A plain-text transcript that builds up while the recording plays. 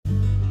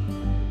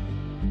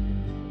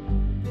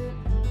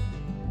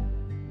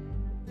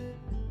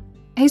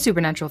Hey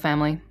Supernatural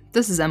family,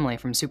 this is Emily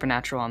from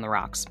Supernatural on the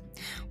Rocks.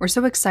 We're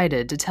so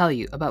excited to tell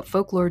you about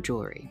Folklore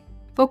Jewelry.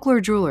 Folklore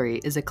Jewelry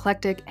is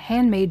eclectic,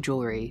 handmade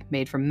jewelry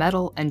made from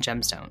metal and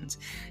gemstones,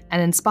 and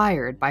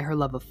inspired by her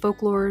love of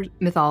folklore,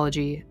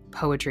 mythology,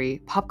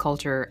 poetry, pop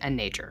culture, and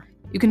nature.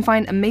 You can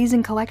find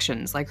amazing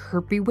collections like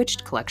her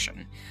Bewitched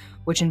collection,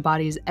 which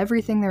embodies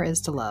everything there is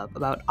to love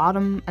about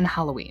autumn and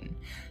Halloween,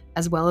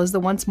 as well as the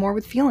Once More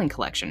with Feeling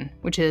collection,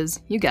 which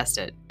is, you guessed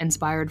it,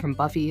 inspired from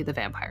Buffy the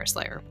Vampire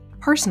Slayer.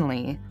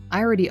 Personally,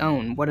 I already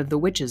own one of the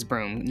Witch's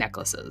Broom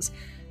necklaces,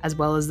 as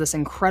well as this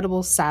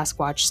incredible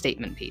Sasquatch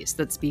statement piece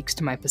that speaks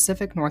to my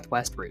Pacific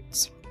Northwest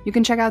roots. You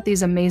can check out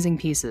these amazing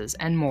pieces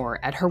and more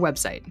at her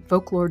website,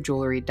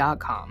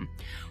 folklorejewelry.com,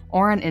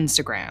 or on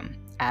Instagram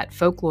at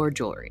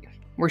folklorejewelry.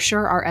 We're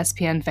sure our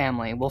SPN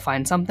family will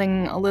find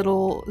something a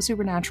little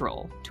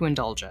supernatural to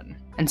indulge in.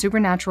 And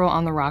Supernatural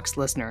on the Rocks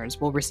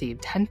listeners will receive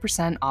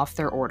 10% off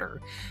their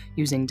order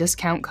using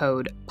discount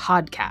code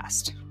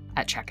PODCAST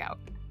at checkout.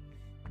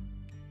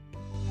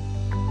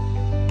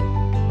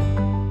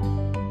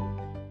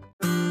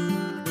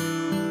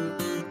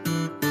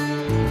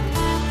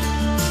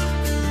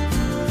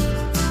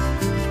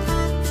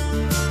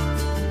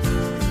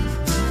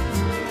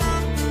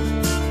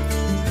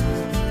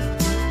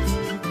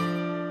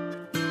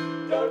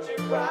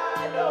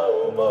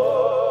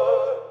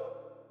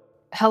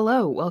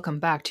 Hello, welcome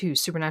back to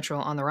Supernatural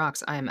on the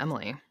Rocks. I am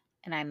Emily.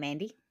 And I'm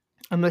Mandy.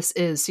 And this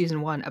is Season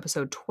 1,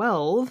 Episode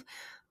 12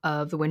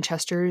 of the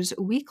Winchesters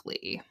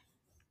Weekly.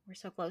 We're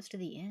so close to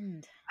the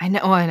end. I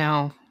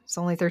know. It's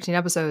only 13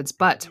 episodes,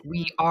 but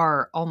we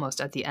are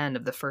almost at the end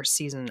of the first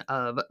season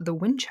of the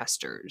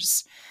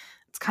Winchesters.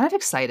 It's kind of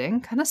exciting,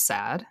 kind of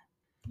sad.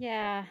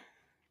 Yeah,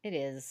 it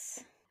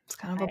is. It's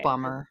kind of a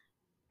bummer.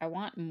 I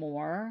want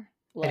more.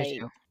 I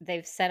do.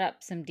 They've set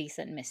up some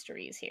decent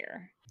mysteries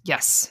here.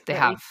 Yes, they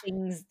have.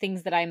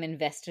 Things that I'm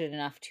invested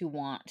enough to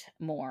want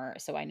more,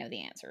 so I know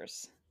the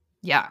answers.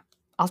 Yeah,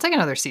 I'll take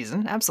another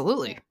season,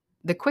 absolutely.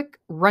 The quick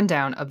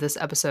rundown of this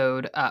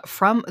episode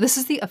this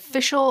is the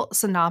official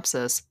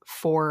synopsis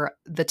for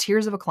The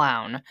Tears of a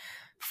Clown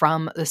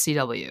from the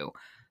CW.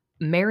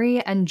 Mary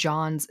and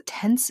John's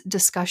tense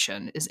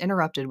discussion is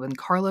interrupted when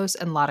Carlos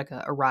and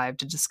Latika arrive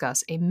to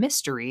discuss a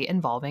mystery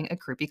involving a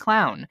creepy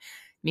clown.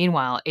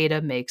 Meanwhile,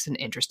 Ada makes an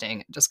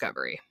interesting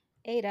discovery.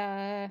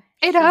 Ada!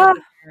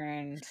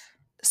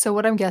 So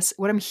what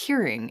I'm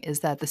hearing is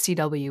that the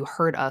CW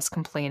heard us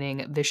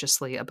complaining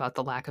viciously about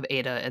the lack of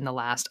Ada in the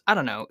last,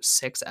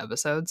 6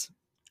 episodes.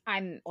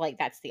 I'm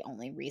that's the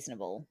only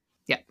reasonable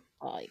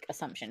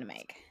assumption to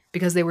make.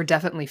 Because they were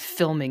definitely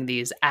filming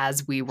these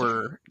as we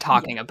were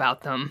talking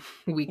about them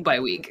week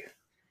by week.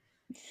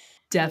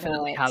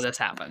 Definitely how this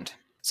happened.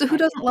 So who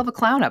doesn't love a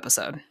clown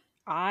episode?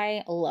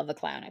 I love a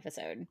clown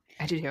episode.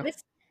 I do too.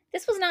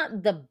 This was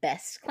not the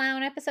best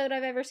clown episode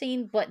I've ever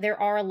seen, but there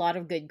are a lot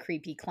of good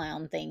creepy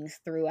clown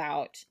things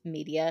throughout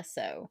media,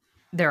 so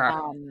there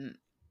are.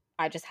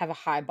 I just have a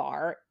high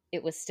bar.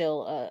 It was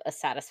still a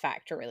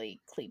satisfactorily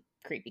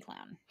creepy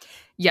clown.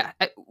 Yeah.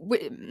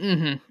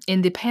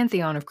 In the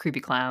pantheon of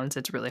creepy clowns,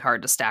 it's really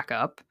hard to stack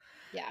up.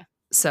 Yeah.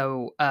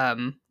 So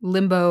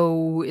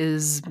Limbo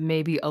is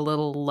maybe a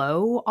little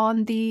low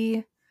on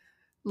the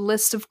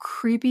list of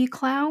creepy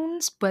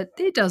clowns, but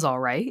it does all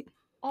right.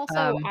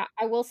 Also,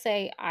 I will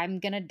say I'm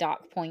going to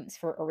dock points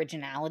for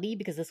originality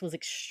because this was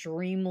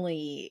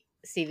extremely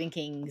Stephen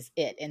King's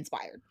It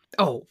inspired.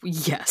 Oh,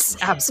 yes,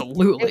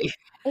 absolutely.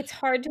 It's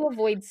hard to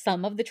avoid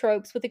some of the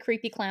tropes with the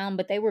creepy clown,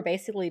 but they were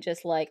basically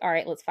just like, all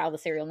right, let's file the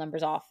serial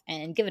numbers off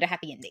and give it a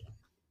happy ending.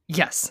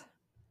 Yes,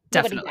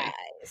 definitely.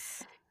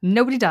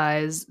 Nobody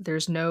dies.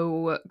 There's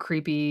no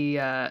creepy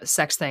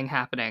sex thing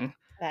happening.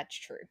 That's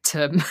true.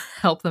 To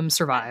help them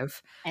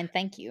survive. And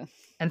thank you.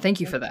 And thank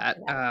you for that.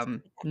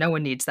 No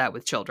one needs that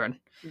with children.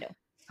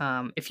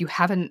 No. If you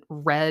haven't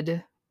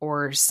read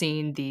or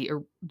seen the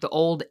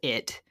old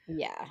It,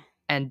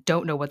 and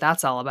don't know what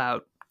that's all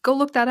about, go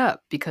look that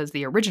up because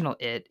the original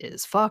It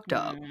is fucked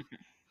up. Mm-hmm.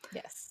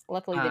 Yes.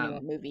 Luckily, the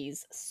newer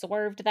movies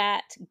swerved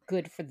that.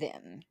 Good for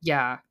them.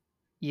 Yeah.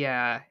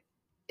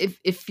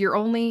 If you're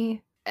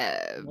only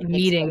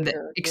needing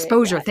the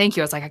exposure, thank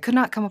you. I was like, I could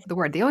not come up with the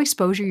word. The only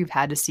exposure you've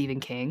had to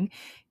Stephen King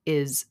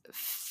is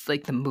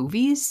like the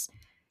movies.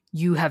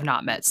 You have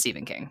not met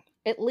StephenKing.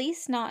 At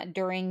least not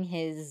during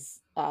his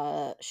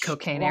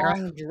cocaine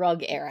era,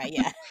 drug era.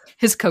 Yeah,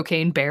 his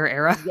cocaine bear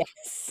era.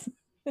 Yes.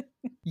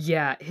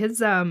 Yeah, his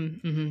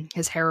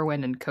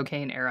heroin and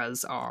cocaine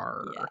eras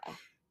are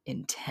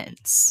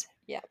intense.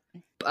 Yeah,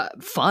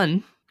 but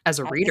fun as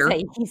a reader.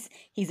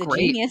 He's a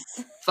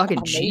genius,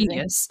 fucking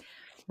genius,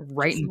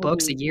 writing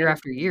books a year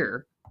after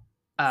year.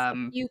 A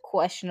few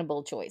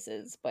questionable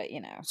choices, but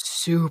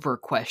super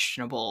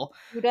questionable.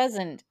 Who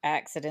doesn't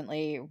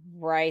accidentally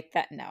write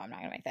that? No, I'm not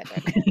gonna make that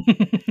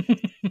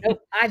joke.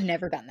 Nope, I've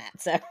never done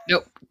that. So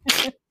nope.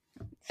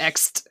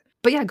 Next,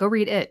 but yeah, go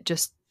read it.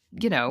 Just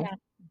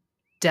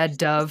Dead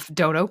Dove,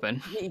 don't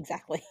open.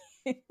 Exactly.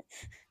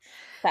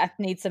 That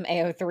needs some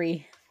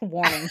AO3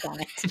 warnings on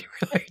it. It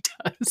really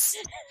does.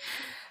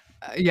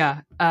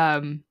 Yeah.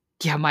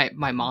 Yeah,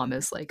 my mom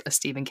is like a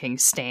Stephen King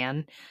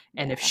stan,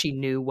 and if Yeah. she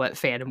knew what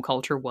fandom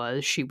culture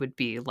was, she would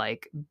be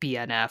like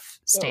BNF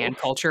Oh. stan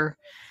culture.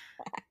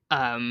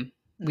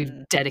 We've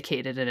Mm,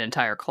 dedicated an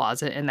entire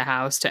closet in the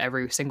house to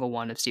every single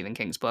one of Stephen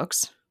King's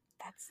books.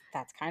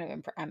 that's kind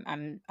of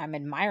I'm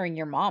admiring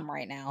your mom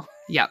right now.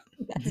 Yep.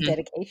 That's Mhm.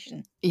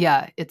 dedication.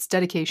 Yeah, it's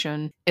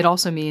dedication. It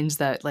also means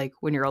that, like,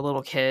 when you're a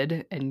little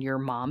kid and your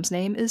mom's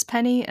name is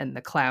Penny and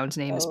the clown's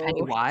name is Oh.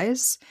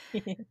 Pennywise,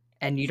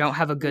 and you don't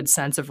have a good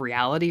sense of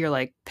reality, you're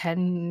like,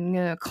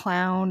 "Pen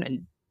clown,"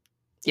 and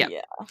yep.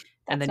 Yeah, And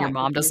that's then your not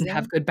mom doesn't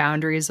have confusing. good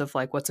boundaries of,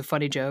 like, what's a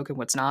funny joke and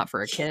what's not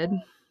for a kid.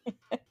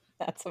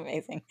 That's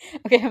amazing.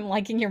 Okay, I'm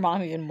liking your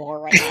mom even more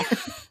right now.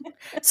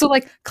 So,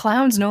 like,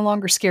 clowns no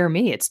longer scare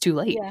me, it's too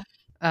late. Yeah.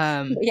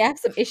 Um, You have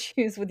some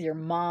issues with your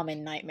mom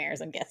in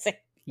nightmares, I'm guessing.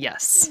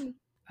 yes.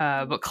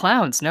 But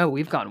clowns, no,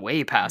 we've gone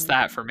way past Mm,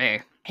 that for me.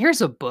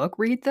 "Here's a book,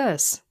 read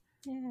this."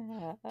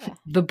 yeah.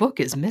 The book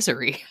is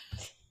misery.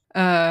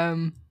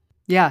 Um,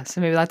 yeah, so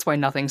maybe that's why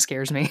nothing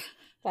scares me.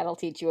 That'll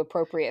teach you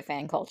appropriate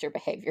fan culture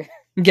behavior.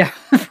 Yeah,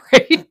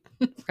 right?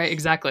 Right,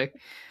 exactly.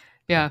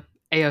 Yeah,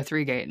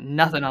 AO3 gate,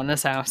 nothing on Mhm.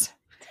 this house.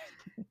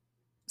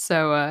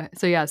 So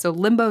yeah, so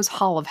Limbo's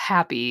Hall of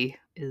Happy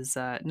is,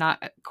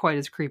 not quite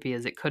as creepy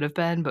as it could have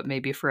been, but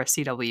maybe for a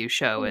CW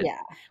show,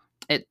 Yeah,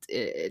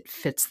 it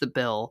fits the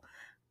bill.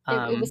 it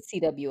Um, was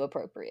CW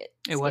appropriate,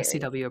 it was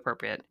scary. CW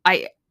appropriate.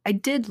 I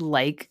did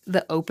like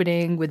the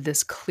opening with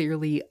this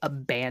clearly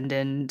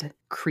abandoned,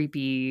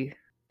 creepy,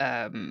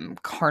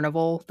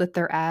 carnival that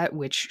they're at,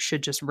 which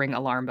should just ring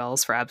alarm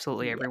bells for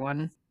absolutely Yeah.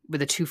 everyone. With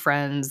the 2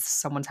 friends,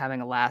 someone's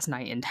having a last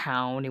night in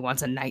town, he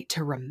wants a night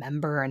to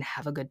remember and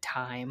have a good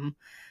time.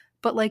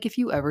 But, like, if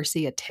you ever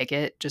see a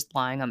ticket just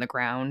lying on the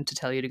ground to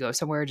tell you to go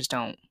somewhere, just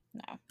No.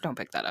 don't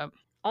pick that up.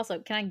 Also,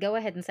 can I go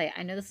ahead and say,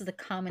 I know this is a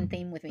common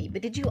theme with me,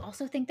 but did you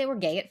also think they were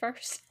gay at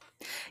first?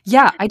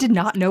 Yeah, I did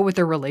not know what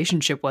their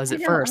relationship was I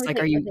at know. I first, was like,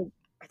 like, are you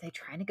are they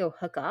trying to go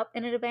hook up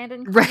in an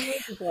abandoned right. carnival?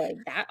 'Cause,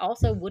 like, that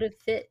also would have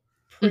fit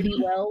pretty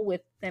Mhm. well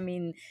with. I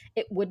mean,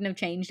 it wouldn't have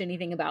changed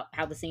anything about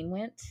how the scene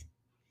went.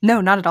 No,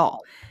 not at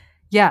all.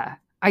 Yeah.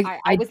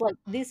 I was like,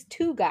 these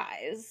two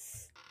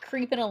guys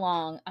creeping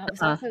along. I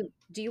was uh also.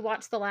 Do you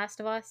watch The Last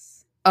of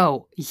Us?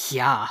 Oh,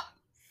 yeah.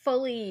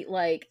 Fully,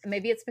 like,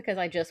 maybe it's because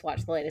I just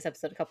watched the latest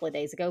episode a couple of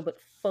days ago, but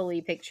fully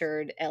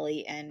pictured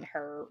Ellie and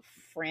her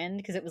friend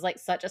because it was like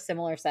such a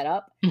similar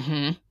setup.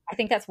 Mhm. I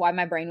think that's why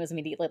my brain was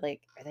immediately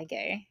like, are they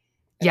gay? Are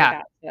they Yeah,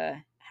 about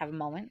to have a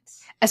moment?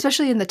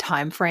 especially in the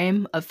time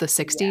frame of the Yeah.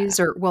 '60s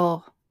or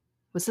well,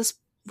 was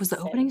the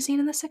opening Seven. scene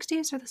in the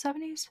 '60s or the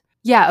 '70s?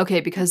 Yeah, okay,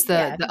 because Yeah,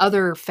 I the think so.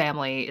 other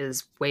family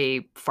is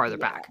way farther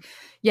Yeah. back.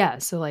 Yeah,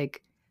 so,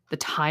 like, the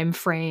time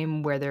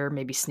frame where they're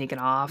maybe sneaking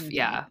off, Mhm.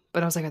 yeah,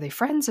 but I was like, "Are they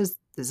friends? Is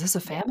this a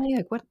Yeah. family?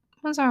 Like,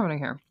 what's happening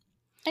here?"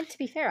 And to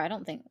be fair, I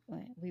don't think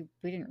we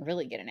didn't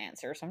really get an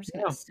answer, so I'm just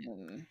gonna No.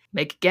 assume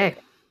Make it they're gay.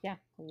 gay. Yeah,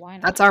 why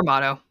That's not? our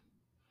motto.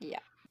 Yeah,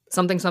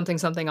 Something, something,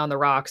 something on the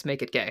rocks,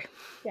 make it gay.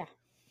 yeah,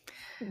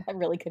 that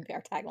really could be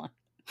our tagline.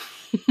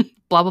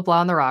 Blah, blah, blah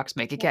on the rocks,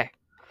 make it Yep. gay.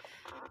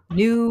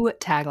 New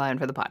tagline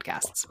for the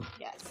podcasts.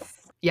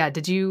 Yes. Yeah,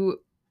 did you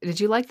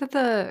like that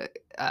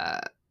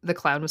the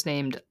clown was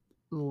named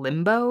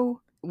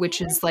Limbo,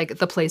 which is, like,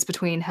 the place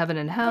between heaven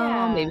and hell,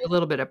 Yeah, maybe a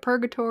little bit of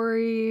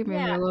purgatory,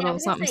 maybe yeah, a and I little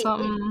was gonna something, say it.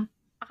 something?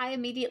 I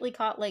immediately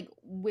caught like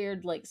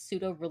weird, like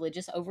pseudo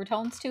religious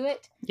overtones to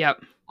it.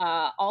 Yep.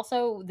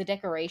 Also, the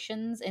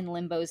decorations in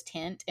Limbo's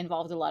tent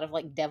involved a lot of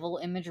like devil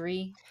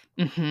imagery.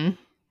 Mhm. It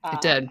Um,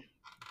 did.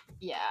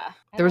 yeah,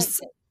 I There liked was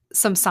it.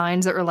 some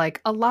signs that were,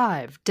 like,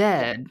 alive,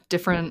 Yeah, dead,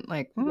 different,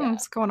 like, yeah,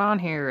 what's going on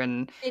here?"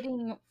 And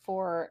fitting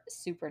for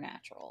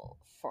supernatural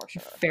for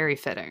sure. very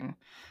fitting.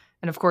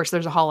 And, of course,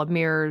 there's a hall of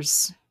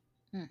mirrors,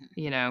 Hmm.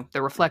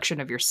 the reflection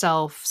of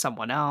yourself,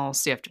 someone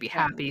else, you have to be And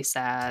happy,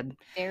 sad.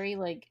 very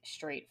like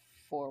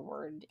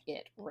straightforward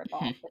it rip Mhm.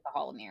 off with the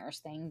Hall of Mirrors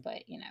thing,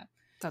 but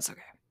That's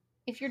okay.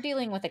 if you're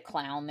dealing with a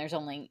clown, there's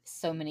only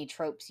so many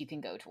tropes you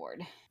can go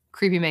toward.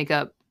 Creepy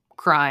makeup,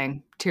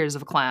 crying, tears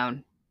of a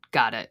clown.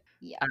 Got it.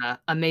 Yeah,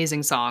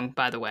 Amazing song,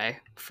 by the way,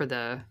 for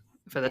the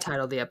yeah.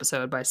 title of the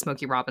episode by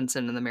Smokey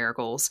Robinson and the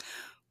Miracles,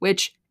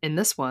 which in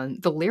this one,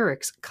 the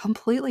lyrics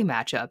completely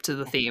match up to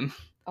the theme.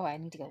 Oh, I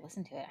need to go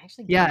listen to it. I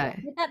actually did. Yeah.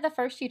 I did that the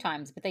first few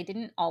times, but they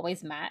didn't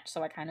always match,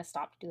 so I kind of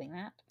stopped doing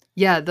that.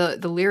 Yeah, the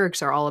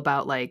lyrics are all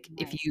about, like,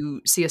 if Nice.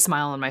 you see a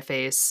smile on my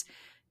face,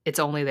 it's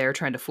only there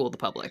trying to fool the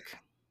public.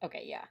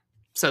 Okay, yeah.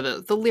 So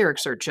the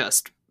lyrics are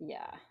just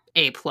Yeah.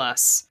 A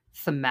plus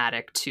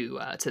thematic to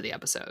the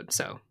episode.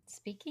 So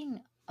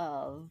Speaking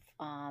of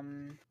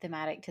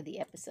thematic to the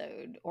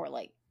episode or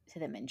like to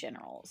them in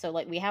general. So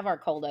like we have our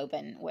cold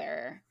open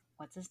where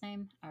what's his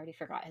name? I already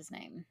forgot his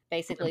name.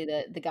 Basically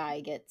the guy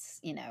gets,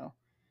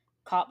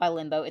 caught by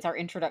Limbo. It's our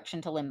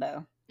introduction to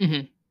Limbo.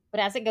 Mhm. But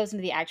as it goes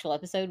into the actual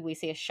episode, we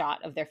see a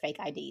shot of their fake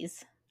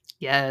IDs.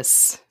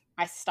 Yes.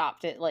 I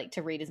stopped it like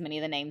to read as many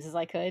of the names as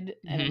I could,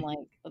 and I'm Mhm.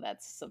 like, well,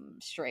 that's some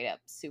straight up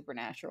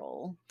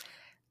supernatural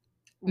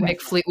Mick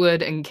reference.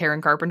 Fleetwood and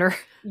Karen Carpenter.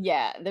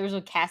 Yeah, there was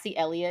a Cassie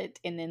Elliott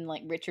and then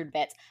like Richard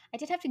Betts. I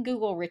did have to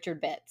Google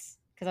Richard Betts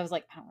because I was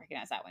like, I don't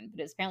recognize that one,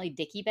 but it's apparently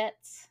Dickie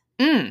Betts.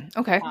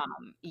 Okay.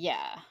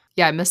 Yeah.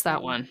 Yeah, I missed that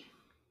And, one.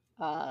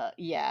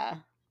 yeah.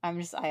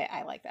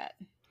 I like that.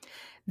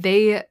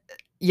 They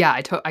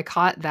yeah, I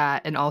caught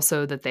that, and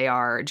also that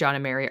John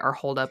and Mary are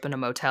holed up in a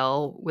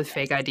motel with Yes.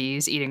 fake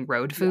IDs eating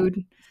road Yeah.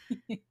 food.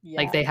 Like,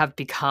 Yeah. they have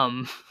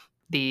become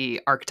the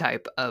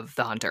archetype of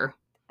the hunter.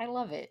 I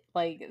love it.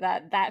 Like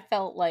that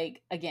felt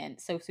like, again,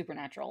 so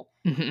supernatural.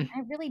 Mhm.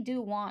 I really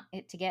do want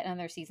it to get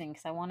another season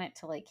because I want it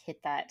to like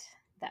hit that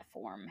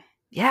form.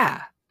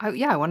 Yeah.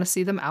 I wanna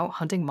see them out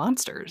hunting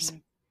monsters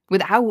Mhm.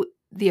 without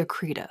the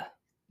Akrita.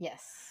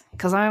 Yes.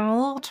 'Cause I'm a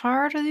little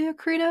tired of the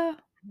Akrita.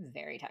 I'm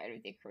very tired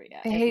of the Akrita.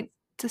 I hate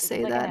to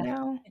say that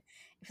now.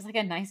 It was like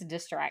a nice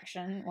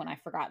distraction when I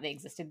forgot they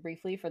existed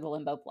briefly for the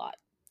Limbo plot.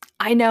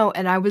 I know,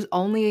 and I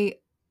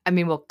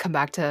mean, we'll come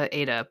back to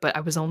Ada, but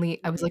I was,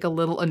 Mhm. like, a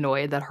little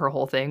annoyed that her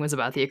whole thing was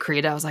about the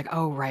Akrita. I was like,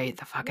 "Oh, right,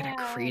 the fucking Yeah.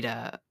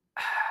 Akrita."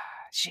 I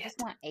just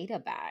Shit. want Ada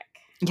back.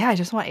 Yeah, I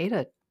just want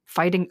Ada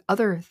fighting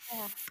other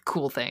Yeah.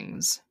 cool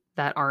things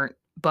that aren't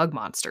bug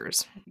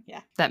monsters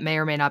Yeah. that may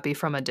or may not be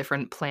from a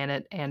different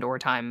planet and or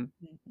time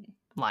Mhm.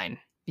 line.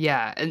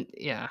 Yeah, and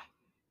yeah.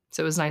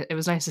 So it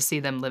was nice to see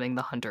them living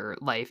the hunter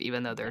life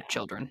even though they're Yeah.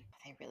 children.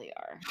 They really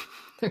are.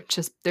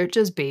 They're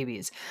just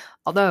babies.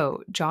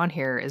 Although John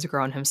here is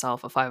growing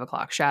himself a 5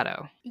 o'clock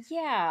shadow.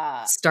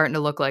 Yeah. Starting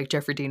to look like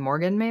Jeffrey Dean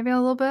Morgan maybe a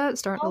little bit.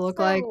 Starting to look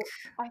like Also,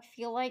 I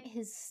feel like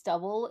his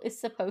stubble is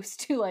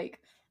supposed to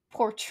like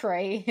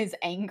portray his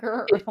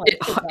anger or like the it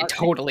darkness.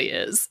 totally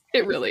is.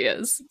 It really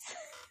is. It's,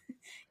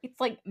 it's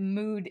like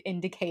mood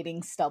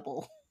indicating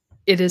stubble.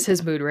 It is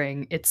his mood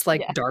ring. It's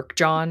like Yeah. Dark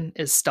John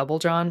is Stubble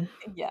John.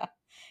 Yeah.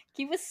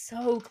 He was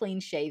so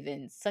clean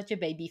shaven, such a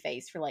baby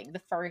face for like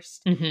the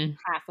first Mhm.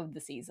 half of the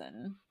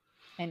season.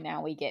 And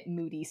now we get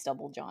moody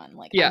stubble John.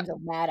 Like, Yeah. I'm so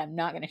mad I'm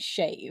not gonna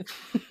shave.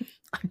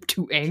 I'm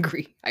too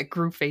angry. I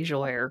grew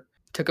facial hair.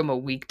 Took him a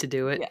week to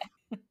do it.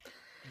 Yeah.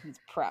 He's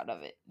proud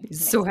of it. He's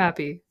Makes so him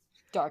happy.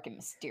 dark and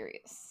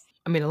mysterious.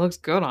 I mean, it looks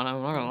good on him,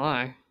 I'm not gonna Mhm.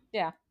 lie.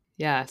 Yeah.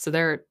 Yeah, so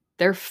they're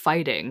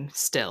fighting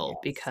still Yes.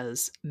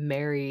 because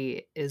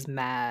Mary is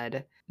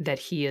mad that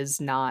he is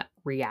not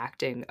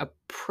reacting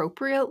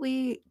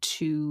appropriately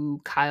to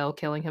Kyle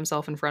killing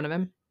himself in front of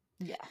him.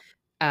 Yeah.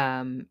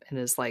 And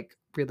is like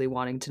really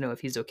wanting to know if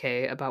he's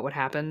okay about what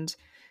happened.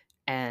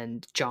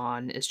 And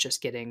John is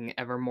just getting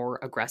ever more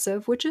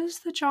aggressive, which is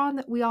the John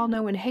that we all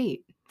know and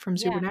hate from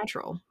Yeah.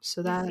 Supernatural.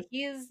 So that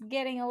He is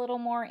getting a little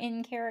more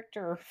in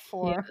character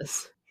for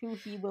yes. who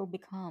he will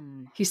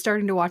become. He's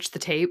starting to watch the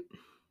tape.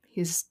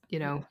 He's,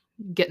 Yeah.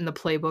 getting the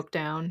playbook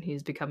down.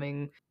 He's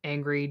becoming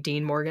angry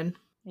Dean Morgan.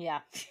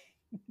 Yeah.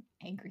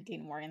 Angry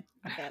Dean Morgan.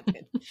 Okay,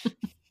 that's good.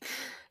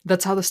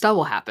 That's how the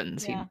stubble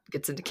happens. Yeah. He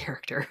gets into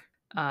character.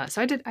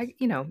 So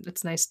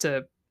it's nice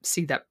to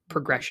see that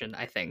progression,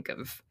 I think,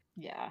 of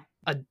Yeah.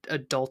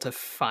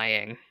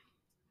 adultifying.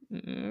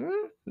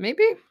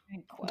 Maybe?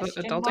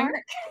 Question Adulting? mark?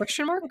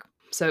 Question mark?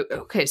 So,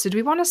 okay, so do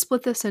we want to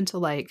split this into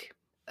like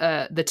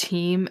the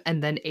team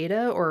and then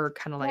Ada, or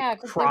kind of like Yeah,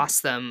 because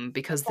cross them the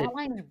because they plot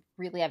lines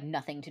really have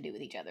nothing to do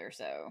with each other,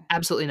 so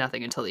absolutely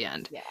nothing until the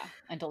end. yeah,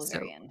 until the So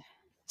very end.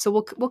 so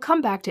we'll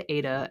come back to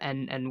Ada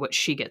and what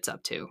she gets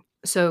up to.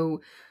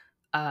 So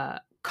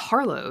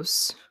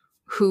Carlos,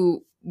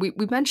 who we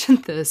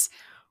mentioned this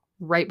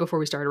right before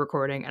we started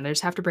recording, and I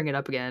just have to bring it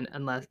up again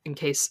unless in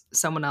case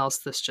someone else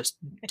this just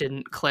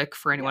didn't click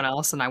for anyone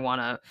else, and I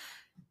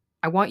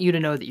want you to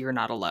know that you're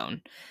not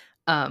alone.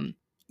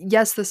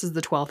 Yes, this is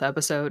the 12th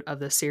episode of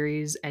this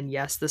series, and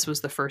yes, this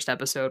was the first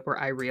episode where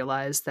I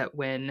realized that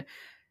when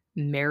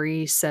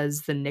Mary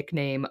says the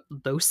nickname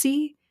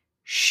Losi,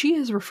 she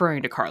is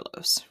referring to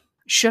Carlos.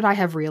 Should I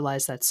have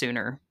realized that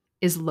sooner?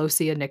 Is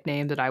Losi a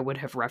nickname that I would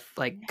have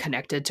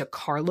connected to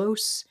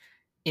Carlos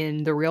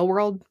in the real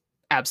world?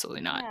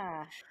 Absolutely not.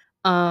 Yeah.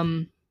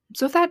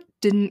 So if that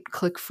didn't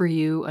click for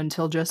you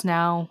until just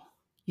now,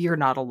 you're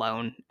not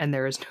alone, and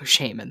there is no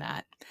shame in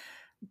that.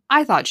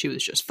 I thought she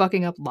was just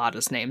fucking up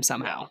Lotta's name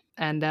somehow,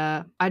 and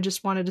I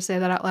just wanted to say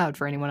that out loud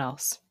for anyone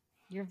else.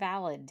 You're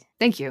valid.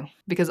 Thank you,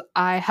 because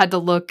I had to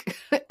look.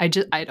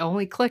 I'd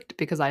only clicked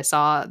because I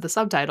saw the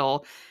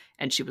subtitle,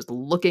 and she was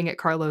looking at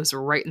Carlos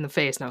right in the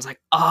face, and I was like,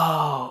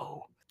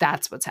 "Oh,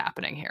 that's what's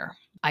happening here.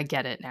 I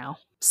get it now.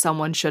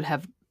 Someone should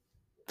have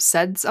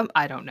said some.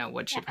 I don't know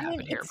what should happen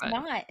here, but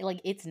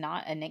It's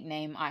not a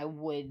nickname I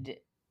would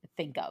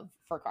think of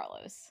for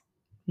Carlos.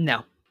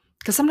 no,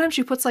 because sometimes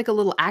she puts like a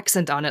little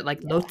accent on it,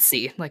 like Yeah.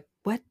 Lotzi. Like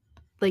what?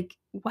 Like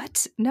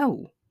what?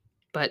 No.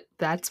 But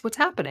that's what's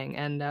happening,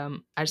 and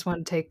I just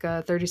want to take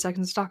 30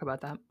 seconds to talk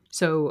about that.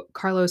 So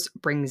Carlos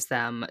brings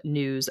them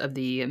news of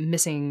the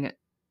missing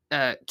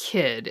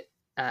kid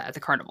at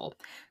the carnival.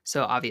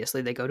 So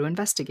obviously they go to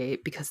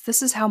investigate because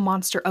this is how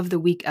Monster of the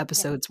Week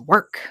episodes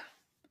work.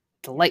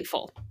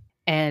 Delightful.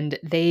 And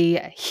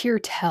they hear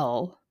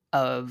tell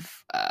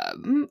of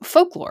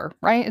folklore,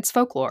 right? It's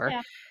folklore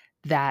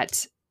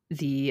that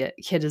the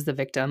kid is the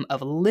victim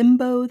of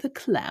Limbo the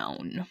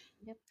Clown.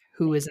 Yep.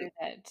 Who They is hear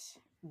that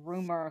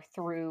rumor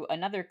through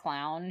another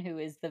clown who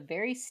is the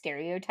very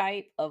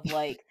stereotype of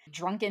like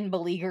drunken,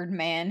 beleaguered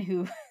man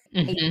who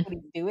hates Mhm. what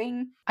he's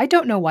doing. I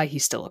don't know why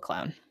he's still a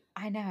clown.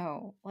 I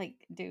know. Like,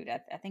 dude,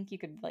 I think you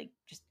could like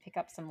just pick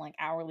up some like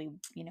hourly,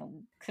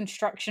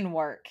 construction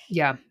work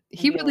Yeah, and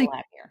he be a little really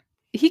happier.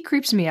 he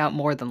creeps me out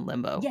more than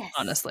Limbo, Yes.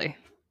 honestly.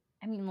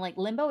 I mean, like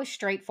Limbo is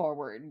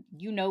straightforward.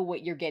 You know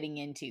what you're getting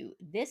into.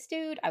 This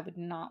dude, I would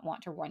not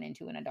want to run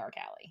into in a dark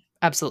alley.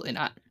 Absolutely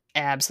not.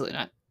 Absolutely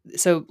not.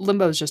 So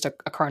Limbo is just a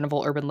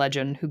carnival urban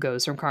legend who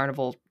goes from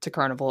carnival to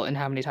carnival, and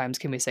how many times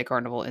can we say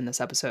carnival in this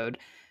episode?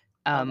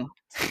 A lot. Um,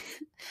 'Cause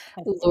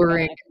we're gonna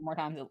luring a couple more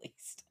times at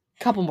least.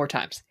 a couple more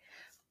times,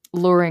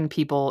 luring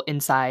people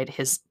inside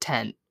his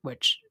tent,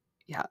 which,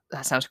 yeah,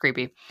 that sounds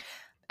creepy,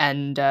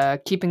 and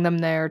keeping them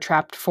there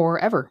trapped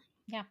forever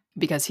Yeah.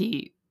 because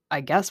he,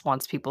 I guess,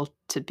 wants people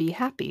to be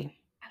happy.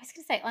 I was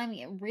gonna say, I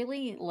mean,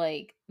 really,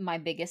 like my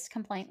biggest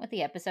complaint with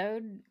the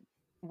episode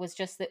was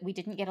just that we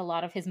didn't get a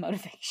lot of his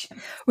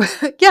motivation.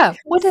 Yeah,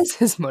 what is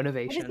his What is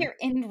motivation? your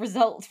end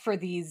result for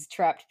these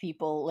trapped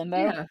people, Limbo?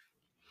 Yeah.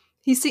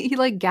 He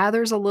like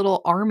gathers a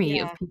little army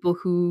of Yeah. people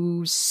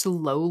who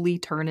slowly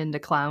turn into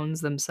clowns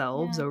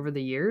themselves Yeah. over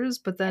the years,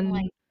 but And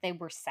like then they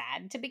were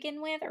sad to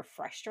begin with, or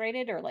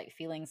frustrated, or like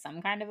feeling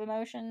some kind of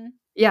emotion.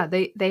 yeah,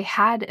 they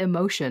had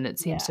emotion. It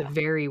seems to Yeah.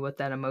 vary what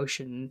that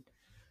emotion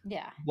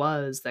Yeah.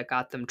 was that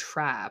got them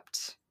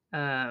trapped.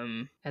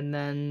 And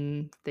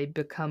then they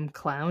become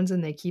clowns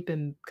and they keep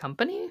him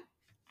company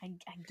I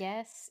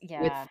guess. with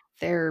Yeah.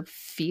 their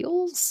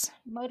feels.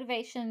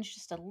 Motivation's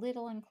just a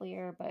little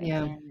unclear, but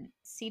Yeah. again,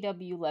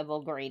 CW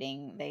level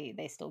grading,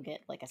 they still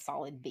get like a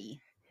solid B.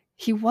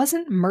 He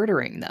wasn't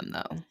murdering them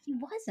though. He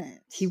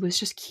wasn't. He was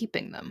just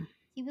keeping them.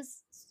 He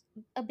was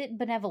a bit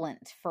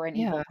benevolent for an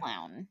Yeah. evil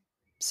clown.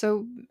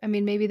 So, I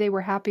mean, maybe they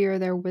were happier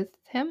there with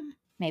him.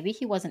 Maybe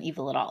he wasn't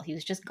evil at all. He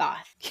was just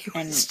goth He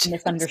and was just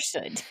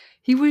misunderstood.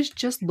 he was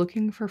just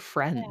looking for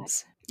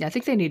friends. Yeah, I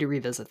think they need to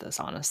revisit this,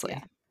 honestly.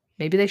 Yeah.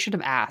 Maybe they should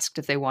have asked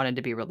if they wanted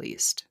to be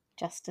released.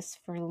 Justice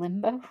for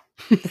Limbo.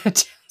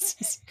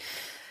 Just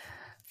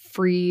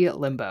free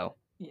Limbo.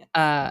 Yes.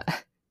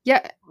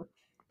 Yeah.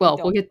 Well,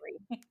 Don't worry.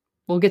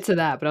 we'll get to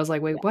that, but I was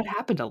like, "Wait, Yeah. what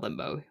happened to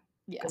Limbo?"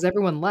 Yeah. Because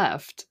everyone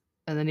left,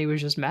 and then he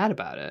was just mad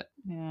about it.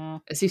 Yeah.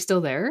 Is he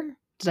still there?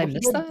 Did I Well,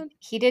 miss that?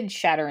 he did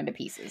shatter into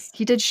pieces.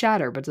 He did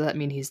shatter, but does that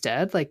mean he's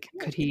dead? Like,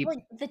 I could mean, he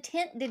like the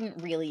tent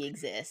didn't really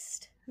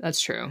exist.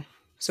 That's true.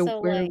 So So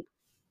where like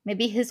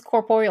maybe his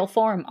corporeal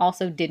form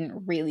also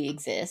didn't really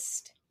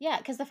exist. Yeah,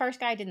 because the first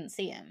guy didn't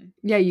see him.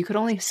 Yeah, you could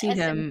only see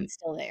Essence him. is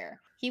still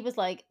there. He was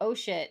like, oh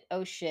shit,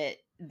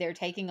 they're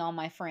taking all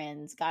my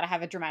friends. Gotta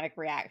have a dramatic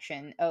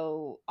reaction.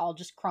 Oh, I'll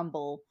just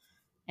crumble.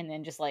 And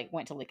then just like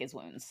went to lick his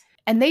wounds.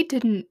 And they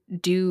didn't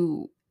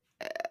do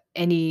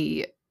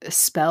any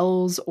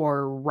spells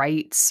or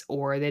rites,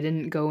 or they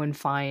didn't go and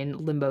find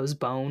Limbo's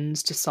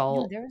bones to No,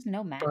 salt, there was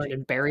no burn, magic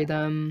and bury there.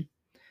 them.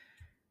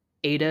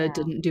 Ada Yeah.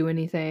 didn't do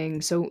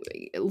anything. So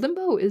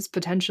Limbo is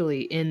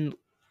potentially in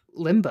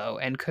limbo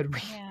and could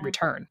Yeah.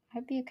 return.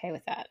 I'd be okay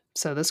with that.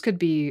 So this could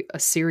be a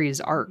series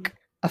arc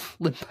of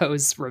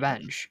Limbo's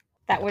revenge.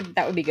 That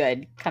would be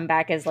good. Come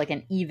back as like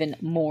an even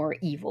more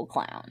evil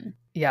clown.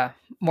 Yeah,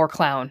 more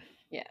clown.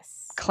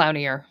 Yes.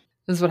 Clownier.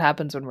 This is what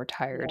happens when we're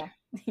tired. Yeah.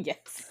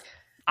 Yes.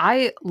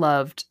 I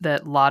loved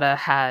that Lotta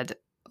had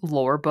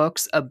lore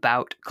books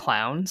about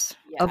clowns,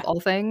 of Yeah. all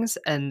things,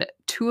 and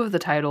two of the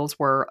titles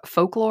were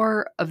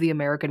Folklore of the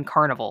American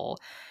Carnival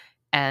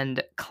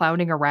and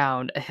Clowning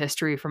Around, A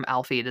History from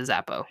Alfie to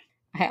Zappo.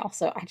 I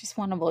just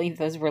want to believe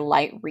those were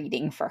light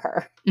reading for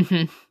her.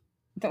 Mhm.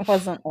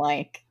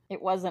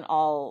 It wasn't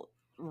all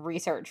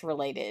research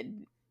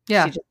related.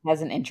 Yeah. She just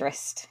has an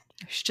interest.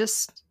 She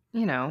just,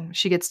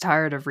 she gets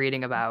tired of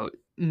reading about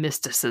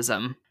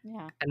mysticism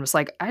Yeah, and was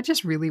like, I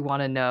just really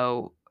want to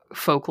know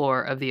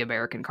folklore of the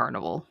American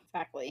Carnival.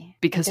 exactly.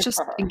 Because Good just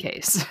for her. in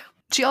case.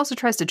 She also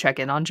tries to check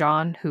in on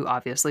John, who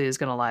obviously is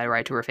going to lie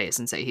right to her face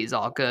and say he's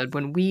all good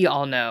when we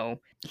all know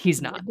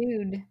he's not.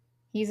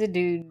 He's a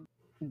dude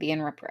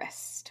being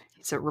repressed.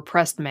 He's a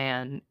repressed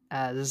man,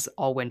 as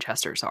all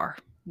Winchesters are.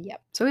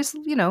 Yep. So he's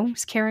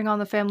carrying on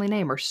the family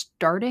name, or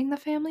starting the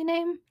family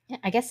name. Yeah,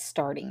 I guess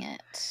starting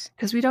it.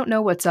 Because we don't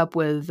know what's up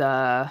with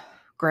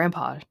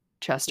Grandpa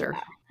Chester. Yeah,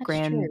 that's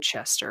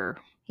Grandchester.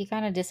 true. He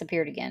kind of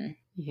disappeared again.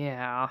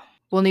 Yeah.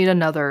 We'll need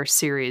another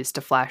series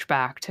to flash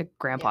back to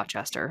Grandpa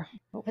Chester.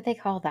 What would they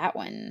call that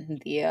one?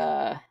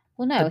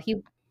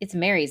 It's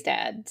Mary's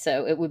dad,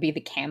 so it would be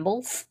the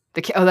Campbells.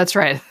 Oh, that's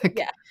right.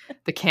 Yeah.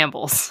 The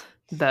Campbells.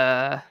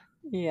 Yeah.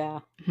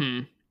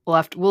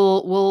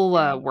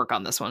 We'll work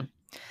on this one.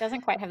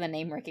 Doesn't quite have the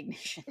name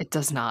recognition. It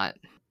does not.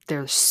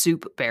 They're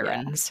soup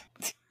barons.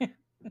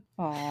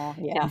 Oh,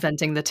 yeah.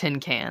 Inventing the tin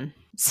can.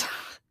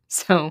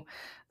 So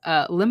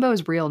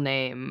Limbo's real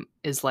name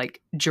is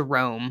like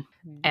Jerome,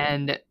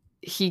 and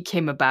he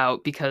came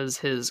about because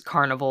his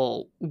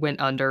carnival went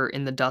under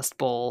in the Dust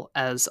Bowl,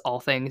 as all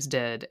things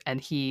did,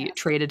 and he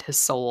traded his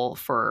soul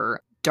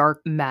for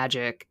dark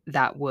magic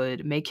that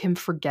would make him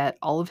forget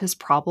all of his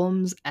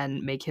problems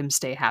and make him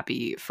stay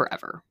happy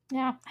forever.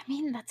 Yeah. I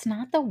mean, that's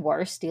not the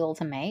worst deal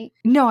to make.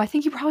 No, I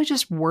think he probably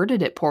just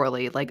worded it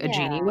poorly, like a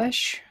genie Yeah.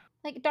 wish.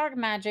 Like dark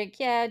magic,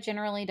 yeah,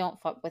 generally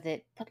don't fuck with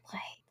it, but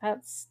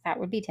like that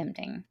would be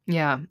tempting.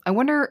 Yeah. I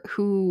wonder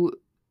who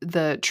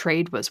the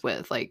trade was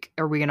with. Like,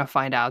 are we going to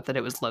find out that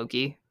it was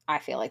Loki? I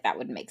feel like that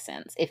would make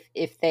sense.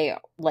 If they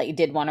like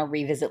did want to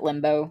revisit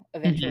Limbo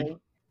eventually,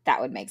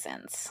 that would make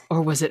sense.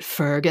 Or was it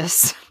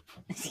Fergus?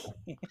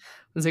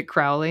 Was it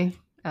Crowley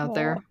out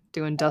there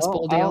doing Dust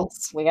Bowl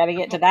deals? We got to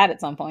get to that at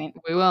some point.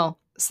 We will.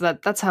 So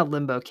that's how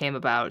Limbo came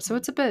about. So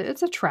it's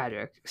a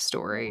tragic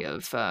story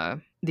of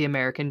the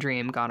American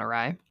dream gone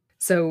awry.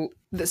 So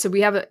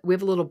we have a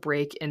little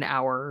break in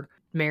our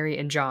Mary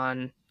and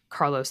John,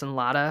 Carlos and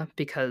Lotta,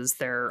 because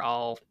they're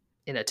all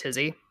in a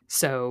tizzy.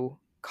 So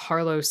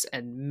Carlos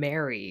and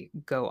Mary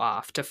go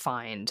off to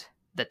find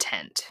the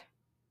tent.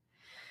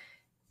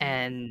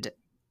 And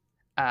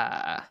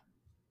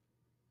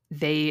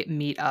they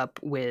meet up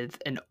with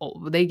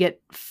they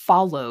get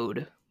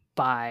followed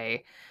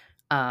by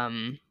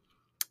an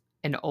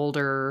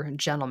older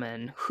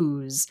gentleman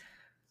who's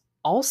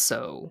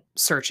also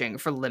searching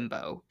for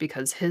Limbo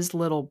because his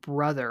little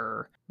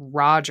brother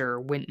Roger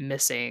went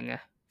missing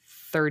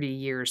 30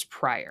 years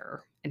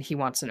prior, and he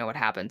wants to know what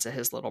happened to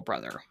his little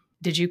brother.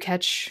 Did you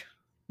catch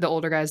the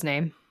older guy's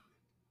name?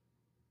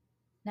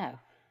 No.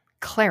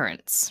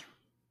 Clarence.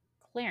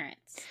 Clarence.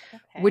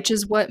 Okay. Which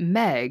is what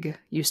Meg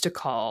used to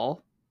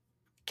call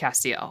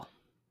Castiel.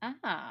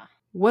 Ah.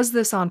 Was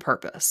this on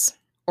purpose?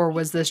 Or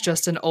was this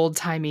just an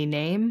old-timey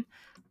name?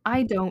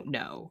 I don't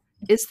know.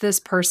 Is this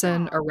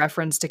person a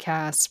reference to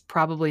Cass?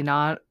 Probably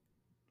not.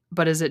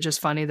 But is it just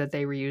funny that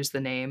they reused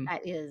the name?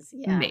 That is,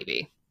 yeah.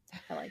 Maybe.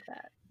 I like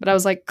that. But I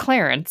was like,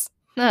 Clarence?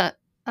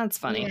 That's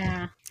funny.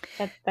 Yeah,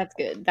 that's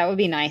good. That would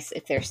be nice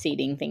if they're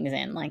seeding things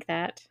in like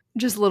that.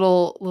 Just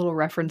little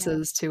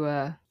references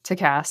to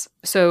Cass.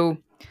 So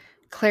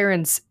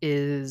Clarence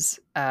is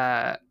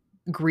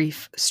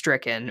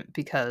grief-stricken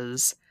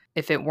because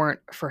if it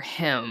weren't for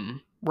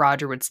him,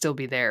 Roger would still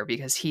be there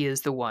because he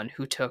is the one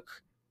who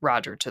took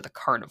Roger to the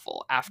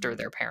carnival after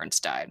their parents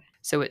died.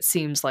 So it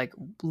seems like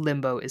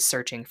Limbo is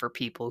searching for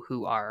people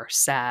who are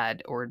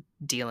sad or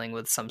dealing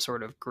with some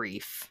sort of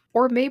grief,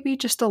 or maybe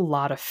just a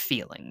lot of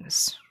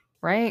feelings,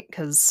 right?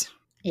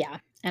 Yeah.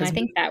 And I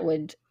think that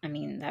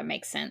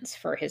makes sense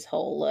for his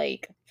whole,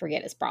 like,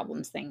 forget his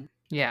problems thing.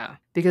 Yeah.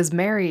 Because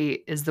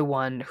Mary is the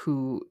one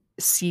who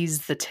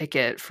sees the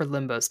ticket for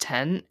Limbo's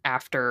tent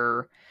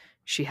after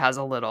she has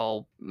a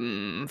little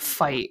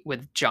fight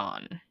with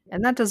John.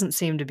 And that doesn't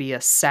seem to be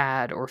a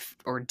sad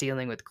or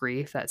dealing with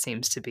grief. That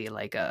seems to be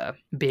like a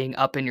being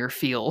up in your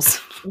feels.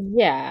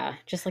 Yeah,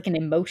 just like an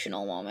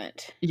emotional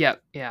moment.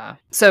 Yep, yeah.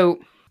 So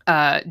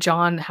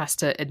John has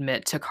to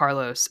admit to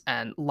Carlos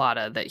and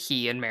Lotta that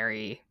he and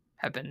Mary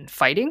have been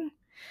fighting.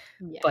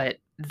 Yeah. But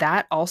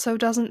that also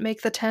doesn't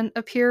make the tent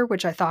appear,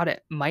 which I thought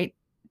it might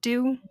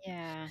do.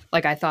 Yeah.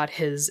 Like, I thought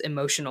his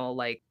emotional,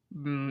 like,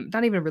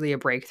 not even really a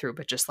breakthrough,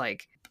 but just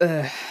like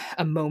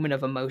a moment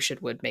of emotion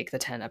would make the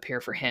tent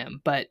appear for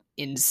him. But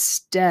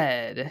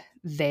instead,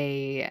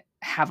 they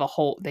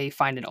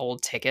find an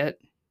old ticket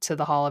to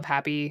the Hall of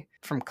Happy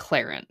from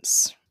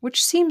Clarence,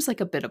 which seems like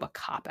a bit of a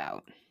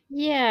cop-out.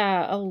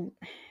 Yeah. Oh,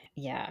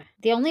 yeah.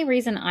 The only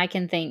reason I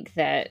can think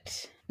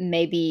that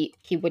maybe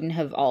he wouldn't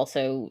have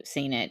also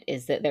seen it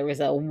is that there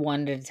was a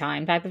one at a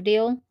time type of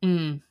deal.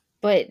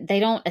 But they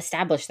don't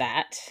establish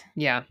that.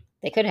 Yeah.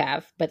 They could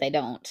have, but they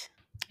don't.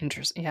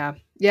 Interesting. Yeah.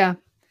 Yeah.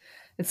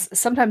 It's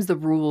sometimes the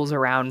rules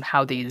around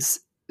how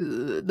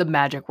the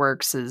magic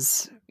works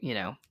is,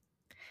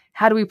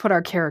 how do we put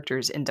our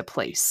characters into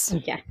place?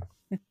 Yeah.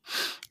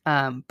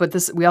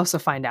 But we also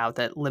find out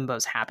that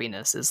Limbo's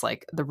happiness is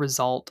like the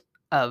result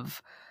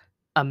of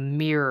a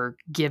mirror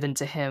given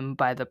to him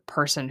by the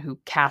person who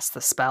cast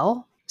the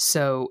spell.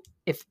 So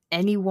if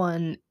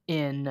anyone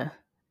in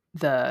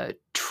the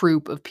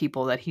troop of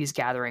people that he's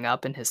gathering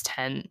up in his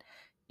tent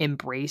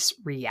embrace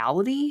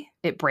reality,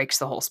 it breaks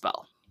the whole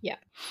spell. Yeah.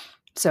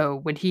 So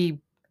when he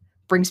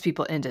brings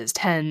people into his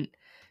tent,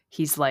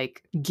 he's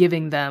like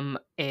giving them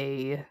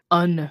a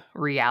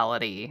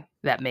unreality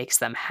that makes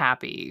them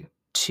happy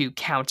to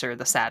counter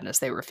the sadness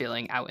they were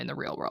feeling out in the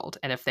real world.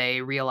 And if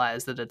they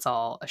realize that it's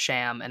all a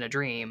sham and a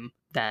dream,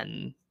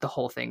 then the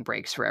whole thing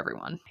breaks for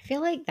everyone. I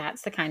feel like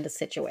that's the kind of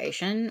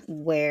situation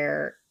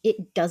where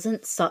it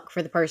doesn't suck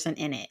for the person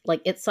in it.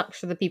 Like, it sucks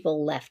for the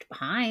people left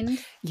behind.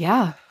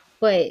 Yeah.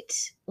 But,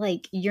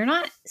 like, you're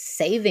not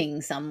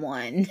saving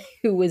someone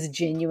who was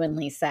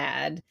genuinely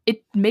sad.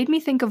 It made me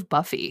think of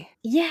Buffy.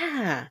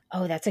 Yeah.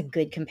 Oh, that's a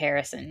good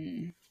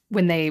comparison.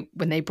 When they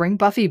bring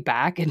Buffy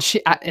back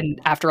and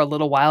after a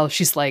little while,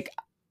 she's like,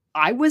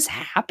 I was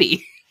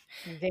happy.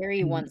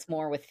 Very once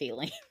more with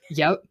feeling.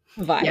 Yep.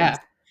 Vibes. Yeah.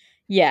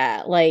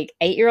 Yeah, like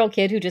 8-year-old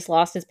kid who just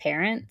lost his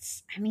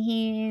parents. I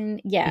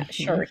mean, yeah, Mhm.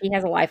 sure, he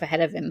has a life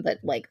ahead of him, but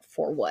like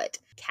for what?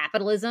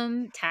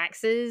 Capitalism,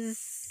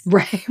 taxes,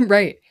 Right,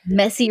 right.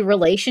 messy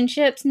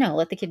relationships? No,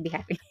 let the kid be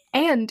happy.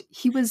 And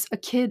he was a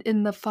kid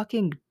in the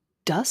fucking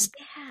dust.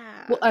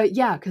 Well, Yeah.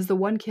 yeah, because the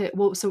one kid.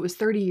 Well, so it was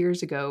 30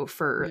 years ago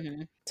for. So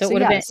it So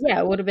would have yeah, been, yeah,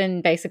 it would have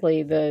been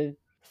basically the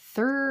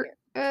third,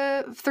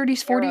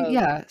 30s, 40s, era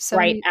yeah, right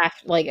 70.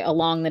 after, like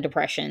along the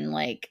depression,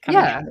 like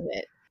coming out Yeah, of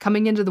it.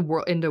 coming into the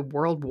world into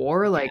World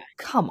War. Yeah. Like,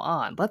 come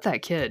on, let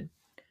that kid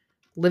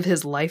live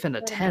his life in a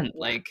Let him have, tent. yeah.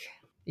 Like,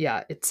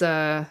 yeah, it's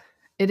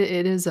it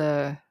is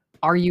a.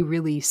 Are you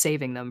really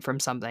saving them from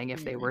something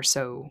if they Mhm. were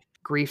so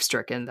grief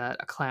stricken that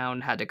a clown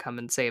had to come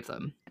and save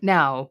them?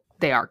 Now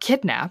they are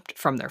kidnapped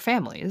from their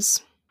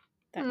families.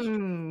 That's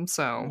true.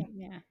 So Oh,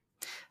 yeah.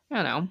 I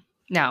don't know.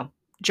 Now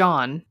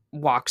John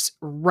walks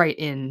right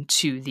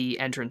into the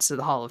entrance to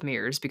the Hall of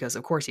Mirrors because,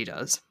 of course, he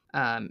does.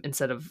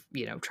 Instead of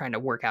trying to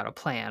work out a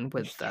plan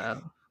with Rush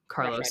right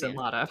Carlos and in.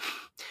 Lotta,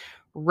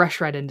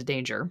 rush right into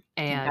danger,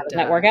 And how and does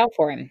that work out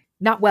for him?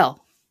 not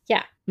well,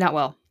 Yeah, not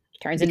well,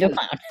 turns into a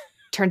because clown.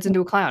 turns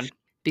into a clown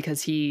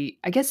because he.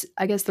 I guess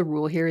the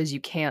rule here is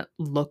you can't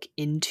look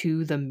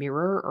into the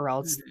mirror, or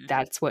else Mhm.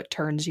 that's what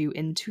turns you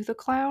into the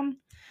clown.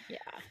 Yeah.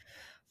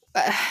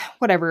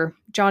 Whatever.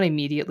 John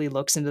immediately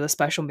looks into the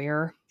special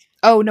mirror.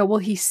 Oh no, well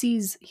he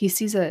sees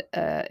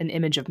an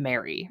image of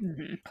Mary,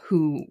 Mhm.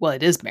 who, well,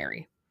 it is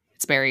Mary.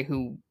 It's Mary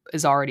who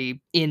is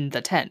already in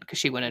the tent because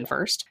she went in Yeah.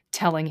 first,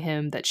 telling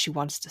him that she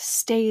wants to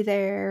stay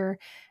there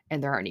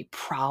and there aren't any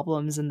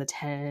problems in the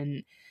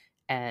tent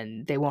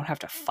and they won't have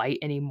to fight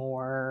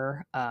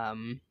anymore.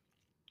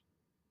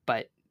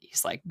 But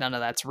he's like, none of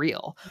that's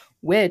real,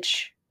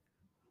 which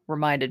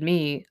reminded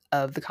me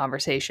of the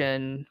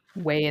conversation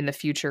way in the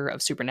future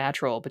of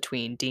Supernatural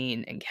between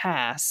Dean and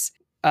Cass,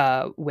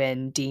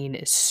 when Dean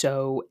is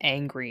so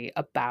angry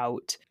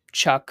about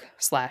Chuck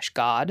slash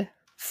God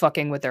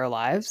fucking with their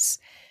lives,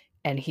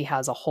 and he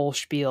has a whole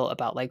spiel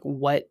about like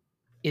what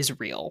is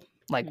real,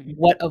 like Mhm.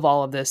 what of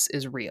all of this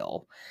is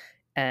real,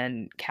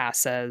 and Cass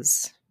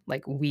says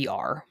like we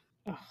are.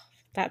 Oh,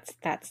 that's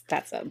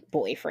a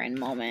boyfriend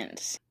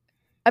moment.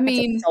 I That's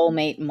a mean,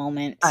 soulmate I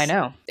moment.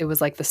 know. It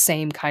was like the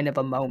same kind of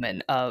a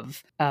moment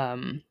of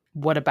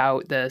what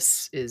about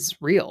this is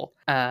real?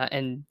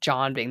 And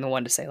John being the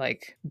one to say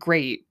like,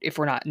 great, if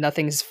we're not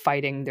nothing's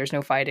fighting, there's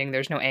no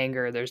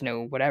anger, there's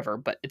no whatever,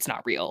 but it's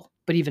not real.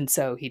 But even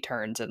so, he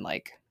turns and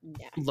like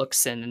Yeah.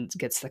 looks in and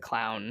gets the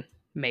clown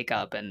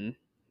makeup and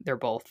they're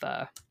both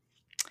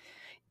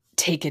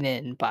taken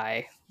in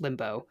by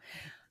Limbo.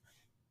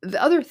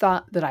 The other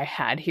thought that I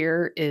had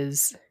here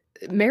is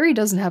Mary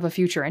doesn't have a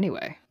future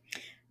anyway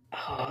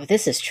Oh,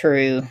 this is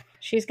true.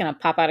 She's gonna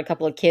pop out a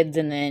couple of kids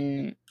and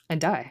then and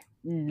die.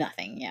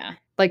 nothing. Yeah.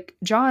 Like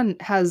John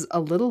has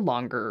a little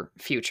longer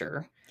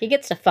future He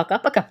gets to fuck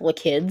up a couple of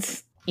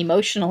kids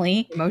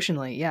emotionally,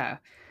 emotionally, yeah.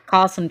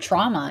 cause some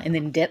trauma, and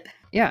then dip.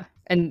 Yeah.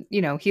 And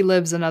he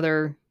lives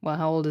another, well,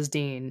 how old is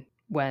Dean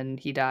when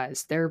he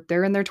dies? They're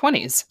in their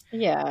 20s.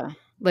 Yeah.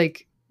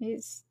 Like,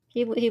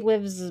 He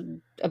lives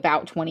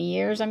about 20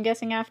 years, I'm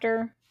guessing,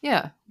 after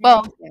yeah. Mary.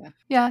 Well, Yeah.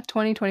 yeah,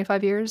 20,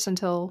 25 years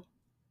until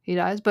he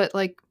dies, but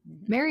like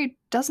Mhm. Mary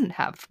doesn't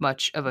have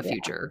much of a Yeah.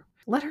 future.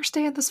 Let her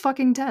stay in this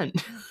fucking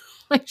tent.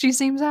 Like she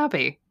seems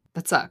happy.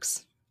 That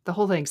sucks. The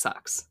whole thing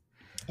sucks.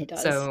 It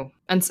does.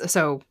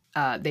 So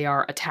they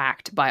are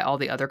attacked by all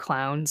the other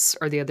clowns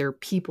or the other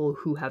people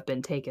who have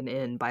been taken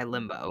in by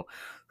Limbo,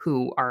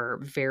 who are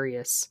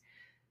various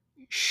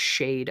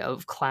shade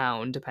of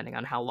clown depending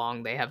on how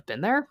long they have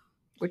been there,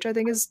 which I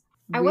think is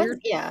I was,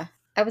 weird. yeah.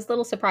 I was a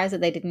little surprised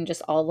that they didn't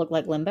just all look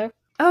like Limbo.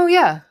 Oh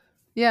yeah,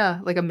 yeah,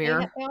 like a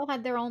mirror. They all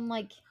had their own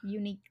like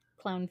unique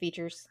clown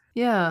features.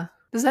 Yeah.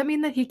 Does that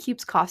mean that he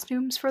keeps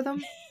costumes for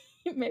them?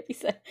 Maybe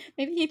so.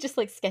 Maybe he just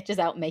like sketches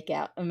out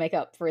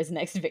makeup for his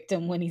next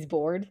victim when he's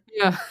bored.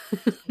 Yeah.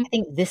 I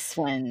think this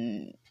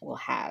one will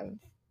have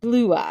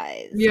blue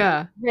eyes,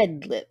 Yeah.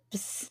 red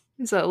lips.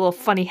 There's a little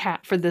funny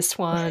hat for this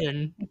one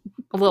and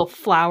a little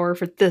flower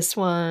for this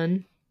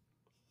one.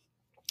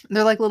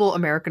 They're like little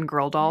American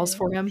Girl dolls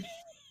for him.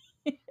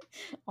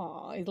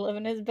 Oh, he's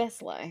living his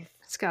best life.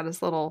 He's got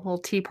his little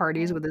tea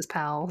parties with his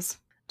pals.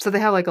 So they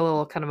have like a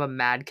little kind of a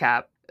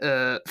madcap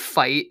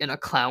fight in a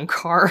clown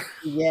car.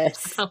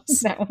 Yes,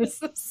 that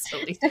was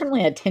silly.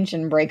 definitely a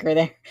tension breaker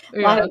there.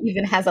 Yeah. Lotto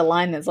even has a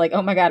line that's like,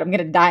 "Oh my god, I'm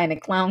gonna die in a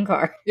clown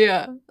car."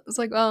 Yeah. It's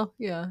like, well,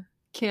 yeah.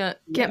 Can't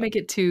Yeah. make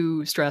it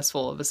too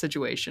stressful of a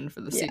situation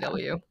for the Yeah.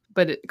 CW.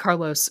 But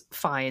Carlos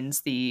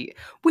finds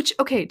which,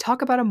 okay,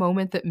 talk about a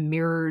moment that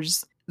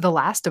mirrors The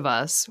Last of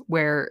Us,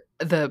 where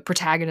the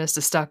protagonist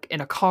is stuck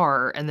in a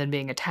car and then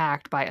being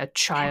attacked by a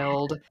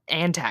child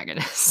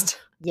antagonist.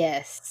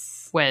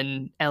 Yes.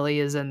 When Ellie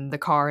is in the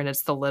car and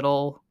it's the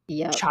little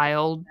Yep.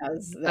 child That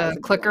was a good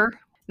one. clicker.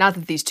 Not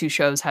that these two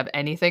shows have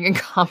anything in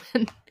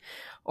common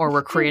or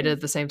were created at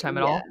the same time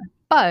at all,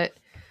 but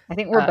I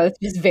think we're both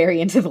just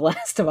very into The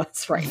Last of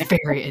Us right now.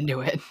 very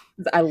into it.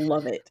 I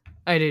love it.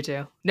 I do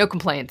too. No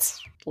complaints.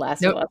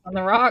 Last Nope. of Us on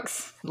the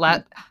Rocks.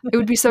 It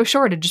would be so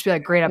short. It'd just be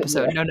like, great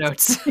episode, no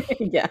notes.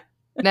 Yeah.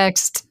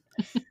 Next.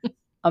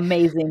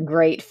 Amazing,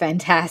 great,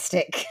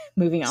 fantastic.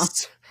 Moving on.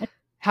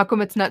 How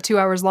come it's not 2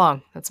 hours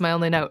long? That's my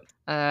only note.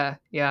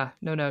 Yeah,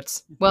 no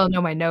notes. Well,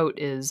 no, my note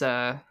is,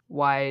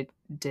 why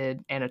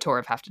did Anna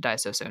Torv have to die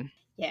so soon?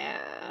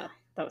 Yeah,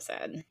 that was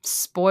sad.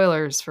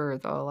 Spoilers for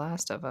The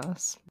Last of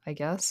Us, I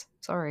guess.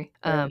 Sorry.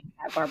 They're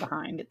that far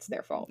behind. It's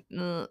their fault.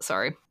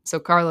 Sorry. So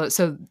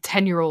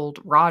 10-year-old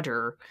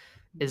Roger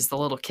is the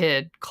little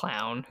kid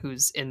clown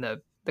who's in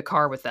the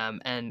car with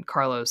them, and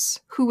Carlos,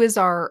 who is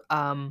our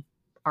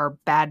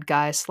bad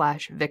guy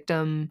 /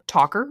 victim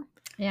talker.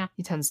 Yeah.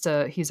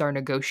 He's our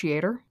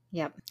negotiator.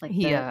 Yep. Like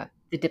He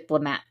the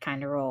diplomat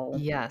kind of role.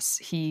 Yes,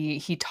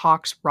 he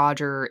talks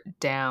Roger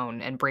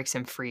down and breaks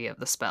him free of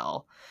the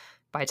spell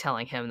by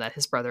telling him that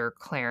his brother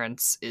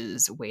Clarence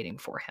is waiting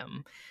for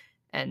him.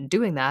 And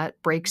doing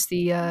that breaks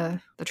the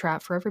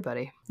trap for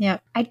everybody. Yeah.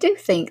 I do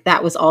think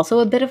that was also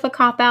a bit of a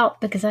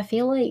cop-out because I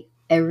feel like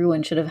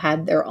everyone should have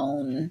had their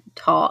own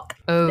talk.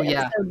 Oh, the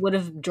yeah. episode would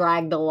have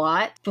dragged a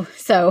lot.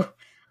 So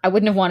I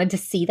wouldn't have wanted to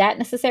see that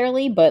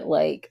necessarily, but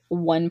like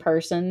one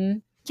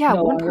person. Yeah,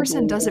 no one longer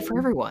person does it for believing.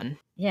 everyone.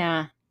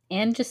 Yeah.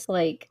 And just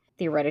like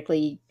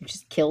theoretically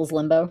just kills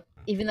Limbo.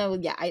 Even though,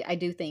 yeah, I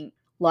do think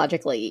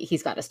logically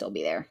he's got to still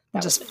be there.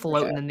 That Just was for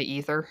floating sure. in the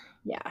ether.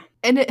 Yeah.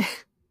 And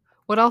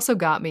what also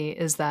got me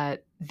is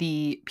that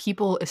the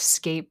people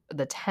escape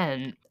the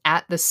tent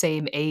at the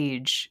same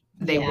age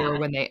they were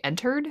when they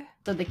entered.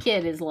 So the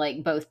kid is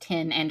like both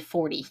 10 and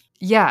 40.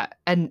 Yeah,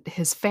 and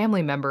his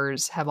family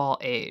members have all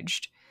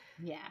aged.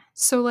 Yeah.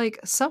 So, like,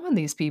 some of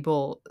these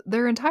people,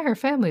 their entire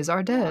families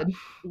are dead.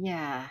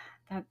 Yeah.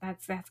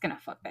 That's gonna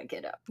fuck that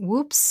kid up.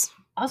 Whoops.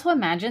 Also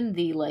imagine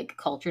the like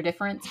culture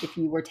difference if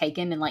you were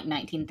taken in like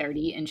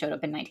 1930 and showed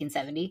up in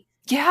 1970.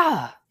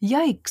 Yeah.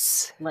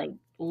 Yikes. Like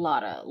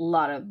lot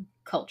of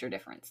culture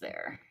difference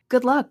there.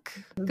 Good luck.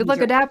 Good luck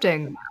These are-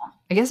 adapting.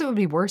 I guess it would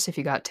be worse if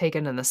you got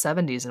taken in the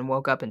 70s and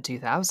woke up in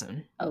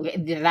 2000. Okay,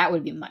 that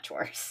would be much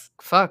worse.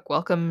 Fuck,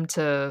 welcome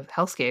to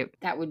Hellscape.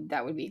 That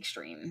would be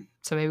extreme.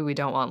 So maybe we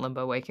don't want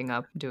Limbo waking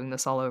up doing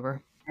this all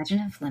over. Imagine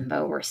if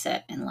Limbo were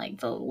set in like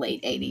the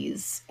late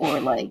 80s or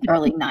like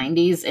early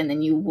 90s and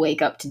then you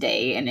wake up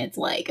today and it's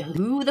like,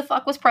 who the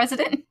fuck was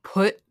president?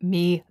 Put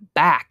me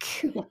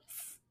back. Yes.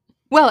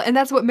 Well, and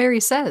that's what Mary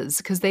says,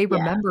 because they Yeah.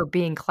 remember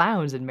being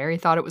clowns, and Mary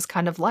thought it was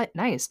kind of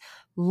nice.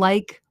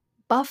 Like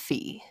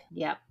Buffy.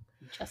 Yep.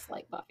 Just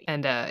like Buffy.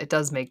 And it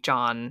does make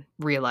John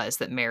realize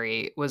that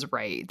Mary was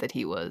right, that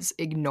he was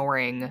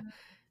ignoring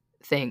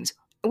things,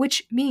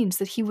 which means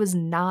that he was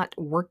not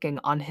working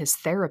on his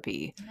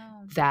therapy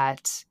No.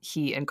 that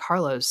he and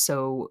Carlos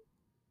so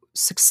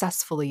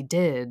successfully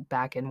did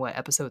back in,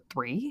 episode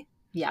 3?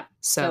 Yeah.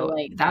 So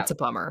like, that's a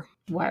bummer.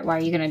 Why are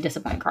you going to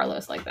disappoint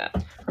Carlos like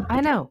that?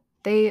 I know.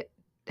 They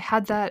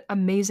had that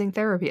amazing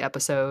therapy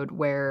episode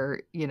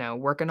where,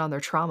 working on their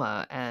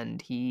trauma,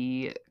 and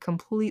he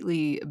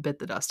completely bit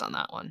the dust on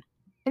that one.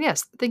 And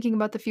yes, thinking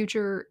about the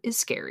future is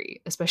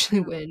scary, especially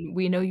when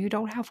we know you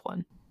don't have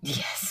one.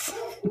 Yes.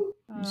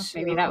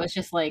 Maybe that was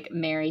just like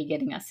Mary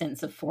getting a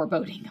sense of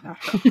foreboding about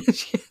her.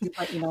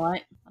 But you know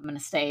what? I'm going to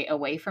stay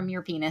away from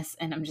your penis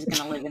and I'm just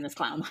going to live in this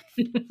clown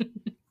life.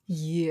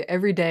 Yeah,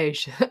 every day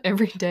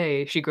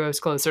she grows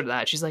closer to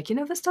that. She's like,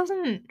 this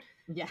doesn't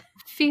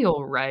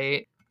feel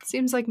right.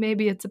 Seems like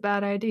maybe it's a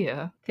bad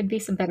idea. Could be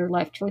some better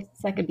life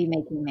choices I could be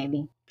making,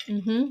 maybe.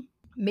 Mm-hmm.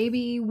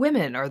 Maybe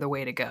women are the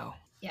way to go.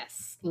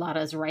 Yes,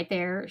 Lada's right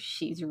there.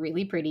 She's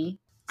really pretty.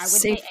 I would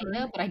say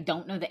Ada, but I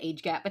don't know the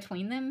age gap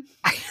between them.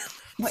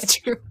 That's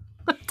true.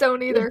 I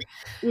don't either.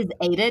 Is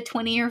Ada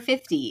 20 or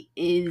 50?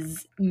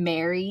 Is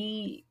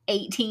Mary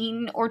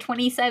 18 or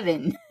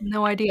 27?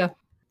 No idea.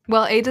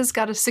 Well, Ada's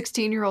got a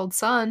 16-year-old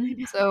son,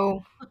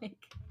 so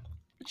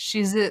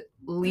she's at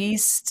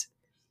least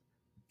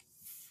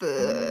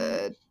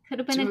could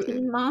have been a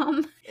teen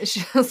mom.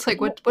 She was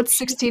like, what's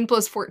 16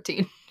 plus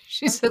 14?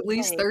 She's at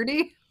least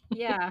 30?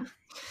 Yeah.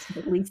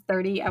 At least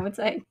 30, I would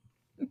say.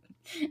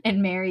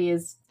 And Mary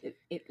is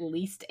at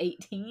least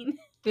 18.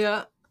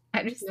 Yeah.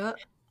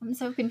 I'm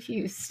so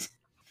confused.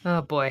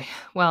 Oh boy.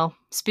 Well,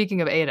 speaking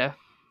of Ada.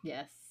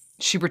 Yes.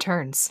 She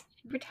returns.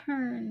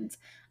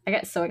 I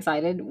got so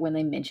excited when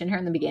they mentioned her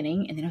in the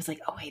beginning, and then I was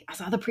like, oh wait, I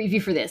saw the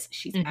preview for this.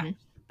 She's back.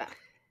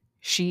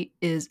 She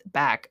is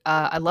back.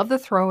 I love the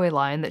throwaway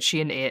line that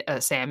she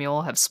and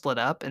Samuel have split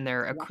up in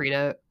their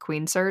Akrita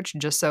Queen search,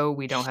 just so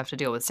we don't have to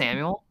deal with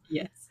Samuel.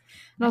 Yes.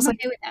 And I was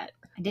okay with that.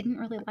 I didn't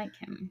really like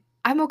him.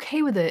 I'm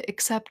okay with it,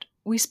 except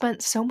we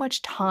spent so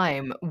much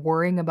time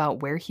worrying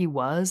about where he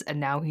was, and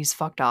now he's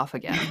fucked off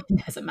again.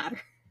 It doesn't matter.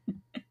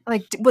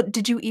 Like, what,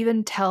 did you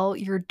even tell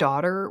your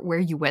daughter where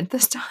you went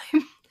this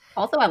time?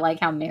 Also, I like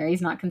how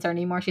Mary's not concerned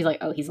anymore. She's like,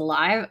 oh, he's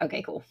alive?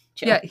 Okay, cool.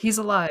 Chill. Yeah, he's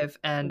alive,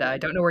 and I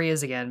don't know where he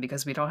is again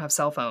because we don't have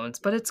cell phones,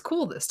 but it's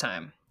cool this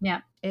time.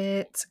 Yeah.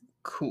 It's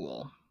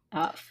cool.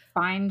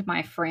 Find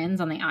My Friends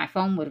on the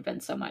iPhone would have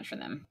been so much for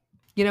them.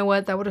 You know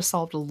what? That would have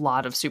solved a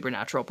lot of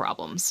supernatural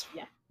problems.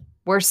 Yeah.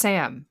 Where's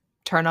Sam?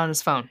 Turn on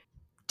his phone.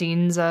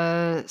 Dean's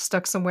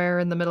stuck somewhere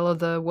in the middle of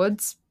the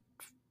woods.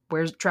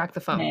 Where's track the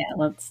phone? Yeah,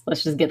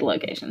 let's just get the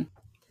location.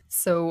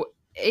 So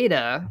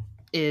Ada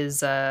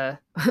is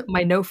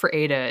my note for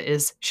Ada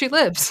is she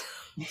lives.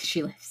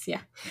 She lives,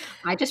 yeah.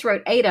 I just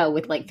wrote Ada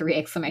with like 3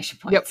 exclamation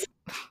points.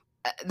 Yep.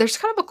 There's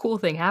kind of a cool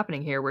thing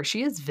happening here where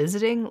she is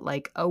visiting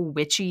like a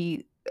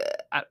witchy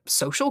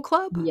social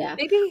club. Yeah.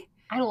 Maybe.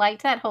 I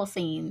liked that whole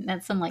scene.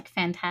 That's some like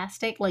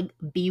fantastic like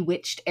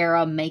Bewitched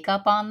era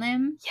makeup on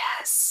them.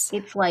 Yes.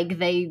 It's like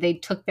they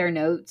took their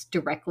notes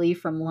directly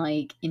from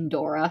like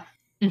Endora.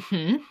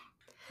 Mm-hmm.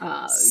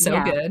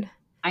 So good.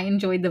 I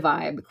enjoyed the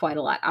vibe quite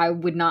a lot. I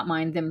would not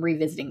mind them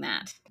revisiting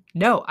that.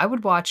 No, I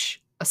would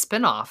watch a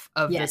spinoff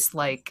of this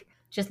like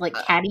just like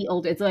catty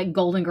old. It's like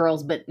Golden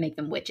Girls, but make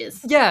them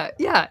witches. Yeah,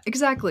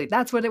 exactly.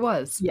 That's what it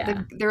was.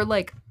 Yeah, they're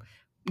like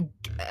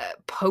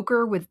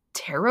poker with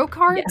tarot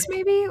cards.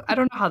 Maybe I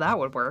don't know how that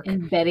would work.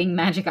 And betting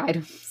magic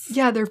items.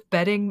 Yeah, they're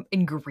betting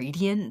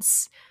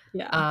ingredients.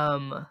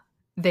 Yeah.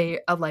 They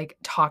are like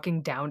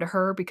talking down to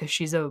her because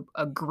she's a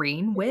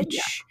green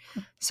witch.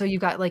 Yeah. So you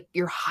got like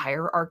your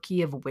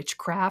hierarchy of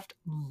witchcraft.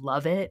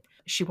 Love it.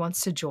 She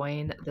wants to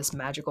join this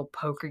magical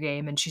poker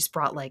game, and she's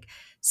brought like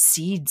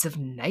seeds of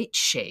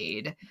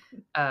nightshade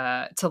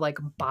to like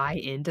buy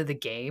into the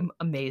game.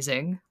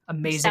 Amazing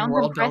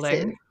world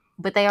building.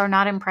 But they are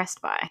not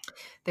impressed by.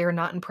 They are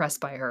not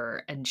impressed by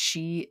her, and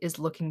she is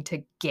looking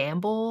to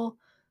gamble.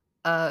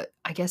 I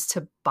guess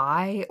to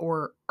buy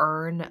or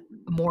earn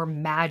more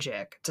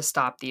magic to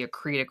stop the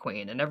Akrita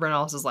Queen. And everyone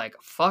else is like,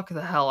 fuck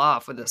the hell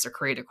off with this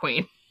Akrita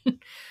Queen.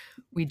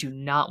 We do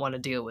not want to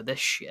deal with this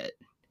shit.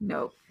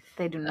 Nope.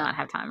 They do not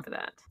have time for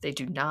that. They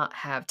do not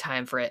have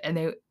time for it.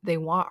 And they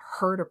want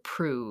her to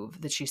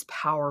prove that she's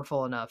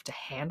powerful enough to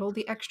handle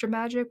the extra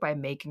magic by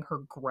making her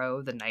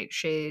grow the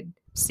nightshade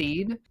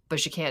seed.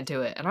 But she can't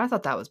do it. And I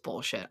thought that was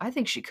bullshit. I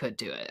think she could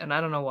do it. And I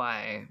don't know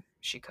why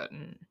she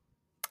couldn't.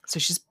 So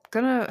she's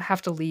gonna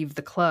have to leave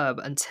the club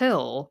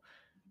until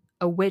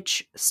a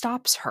witch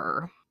stops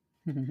her.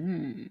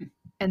 Mm-hmm.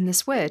 And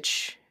this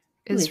witch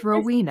is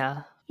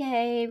Rowena.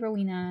 Yay,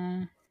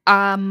 Rowena.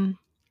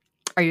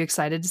 Are you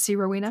excited to see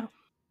Rowena?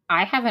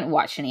 I haven't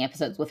watched any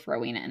episodes with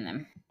Rowena in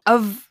them.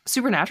 Of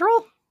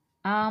Supernatural?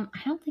 I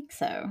don't think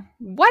so.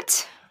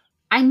 What?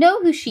 I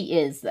know who she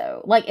is,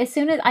 though. Like, as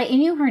soon as I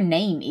knew her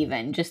name,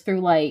 even just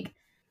through like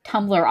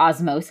Tumblr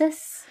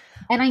osmosis,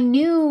 and I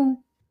knew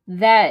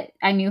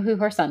who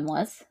her son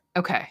was.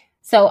 Okay.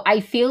 So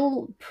I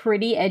feel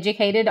pretty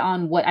educated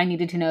on what I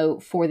needed to know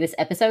for this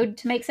episode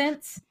to make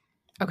sense.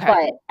 Okay.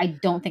 But I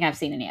don't think I've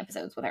seen any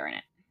episodes with her in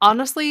it.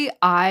 Honestly,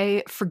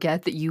 I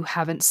forget that you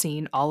haven't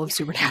seen all of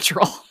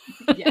Supernatural.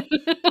 Yeah.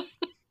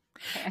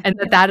 And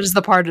that is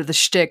the part of the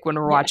shtick when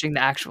we're watching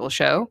the actual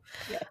show.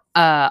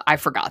 Yeah. I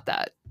forgot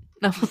that.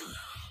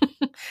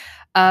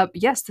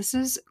 Yes, this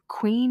is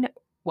Queen.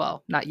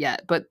 Well, not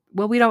yet, but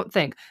we don't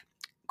think.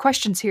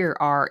 Questions here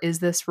are, is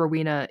this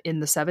Rowena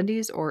in the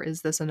 70s or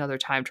is this another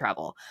time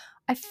travel?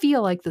 I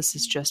feel like this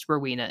is just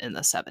Rowena in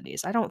the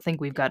 70s. I don't think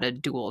we've got a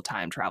dual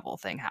time travel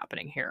thing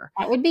happening here.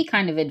 That would be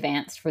kind of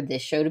advanced for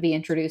this show to be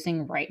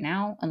introducing right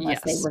now,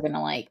 unless they were going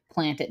to like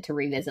plant it to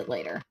revisit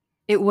later.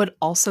 It would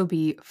also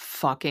be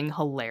fucking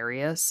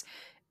hilarious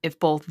if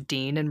both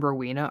Dean and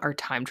Rowena are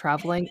time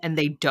traveling and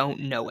they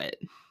don't know it.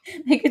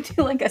 They could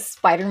do like a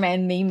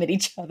Spider-Man meme at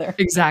each other.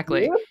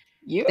 Exactly.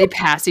 You? They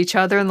pass each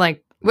other and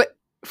like, what?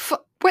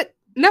 What?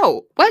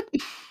 No. What?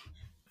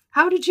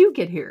 How did you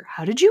get here?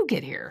 How did you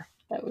get here?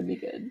 That would be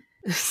good.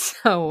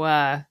 So,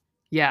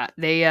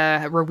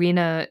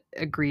 Rowena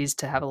agrees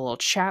to have a little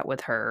chat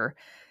with her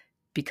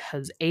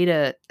because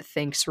Ada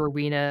thinks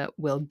Rowena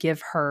will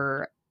give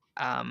her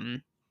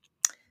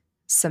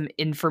some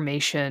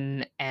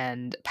information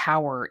and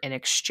power in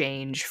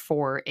exchange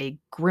for a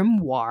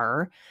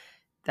grimoire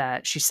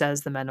that she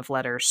says the Men of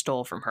Letters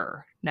stole from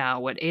her. Now,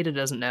 what Ada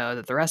doesn't know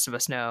that the rest of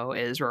us know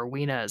is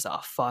Rowena is a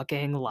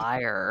fucking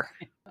liar.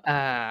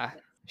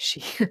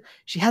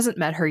 She hasn't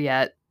met her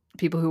yet.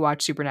 People who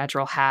watch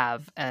Supernatural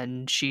have,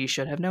 and she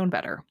should have known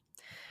better.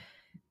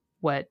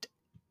 What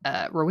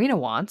Rowena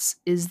wants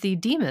is the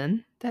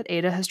demon that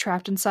Ada has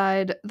trapped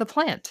inside the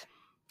plant.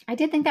 I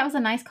did think that was a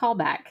nice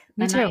callback.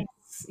 Me too.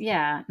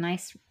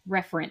 Nice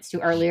reference to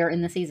earlier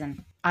in the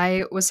season.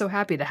 I was so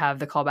happy to have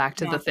the callback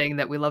to the thing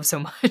that we love so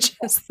much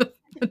as the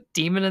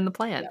demon in the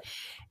plant.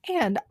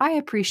 Yep. And I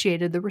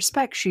appreciated the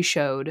respect she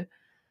showed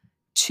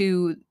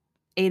to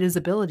Ada's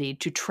ability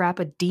to trap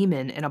a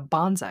demon in a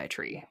bonsai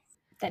tree.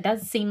 That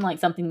does seem like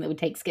something that would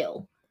take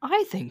skill.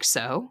 I think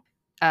so.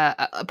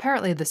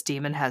 Apparently this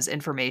demon has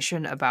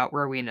information about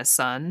Rowena's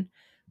son,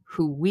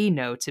 who we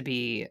know to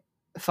be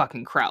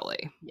fucking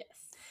Crowley. Yes.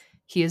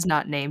 He is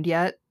not named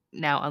yet.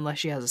 Now, unless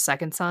she has a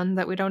second son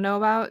that we don't know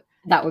about.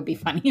 That would be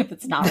funny if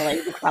it's not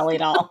related to Crowley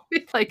at all.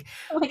 like,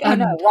 oh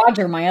no,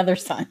 Roger, my other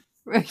son.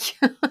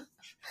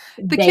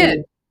 The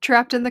kid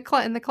trapped in the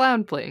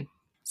clown plane.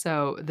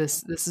 So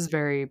this is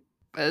very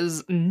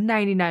is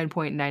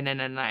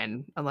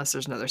 99.9999 unless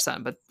there's another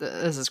son, but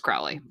this is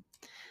Crowley.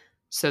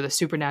 So the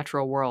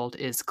supernatural world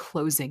is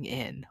closing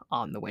in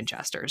on the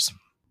Winchesters.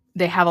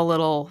 They have a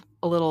little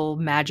a little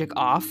magic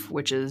off,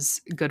 which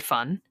is good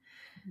fun.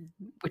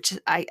 Which is,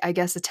 I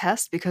guess, a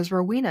test because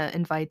Rowena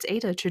invites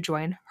Ada to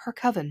join her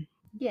coven.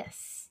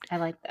 Yes, I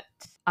like that.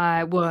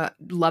 I would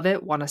love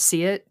it, want to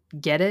see it,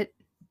 get it.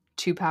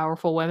 Two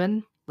powerful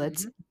women.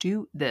 Let's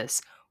do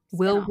this.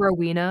 Will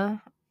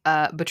Rowena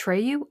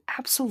betray you?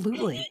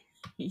 Absolutely.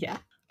 Yeah.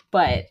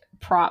 But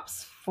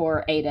props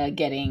for Ada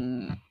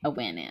getting a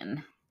win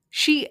in.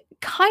 She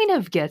kind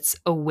of gets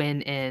a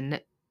win in.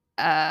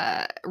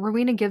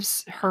 Rowena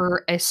gives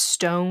her a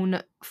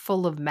stone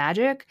full of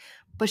magic,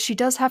 but she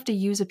does have to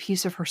use a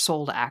piece of her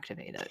soul to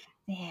activate it.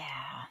 Yeah.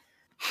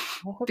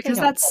 I hope Because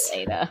they don't that's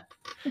kill Ada.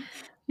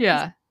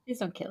 yeah. Please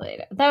don't kill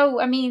Ada.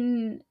 Though, I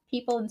mean,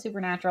 people in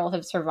Supernatural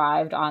have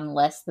survived on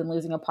less than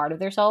losing a part of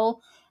their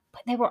soul,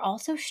 but they were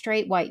also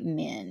straight white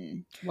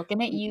men.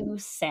 Looking at you,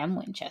 Sam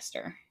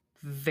Winchester.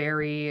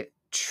 Very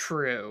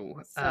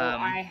true. So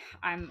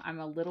I'm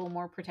a little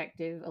more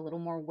protective, a little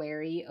more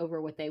wary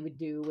over what they would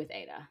do with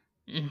Ada.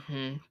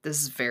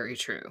 This is very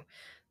true.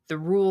 The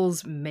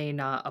rules may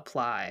not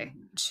apply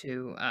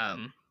to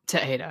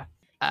Ada.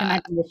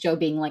 Imagine the show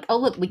being like, "Oh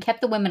look, we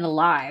kept the women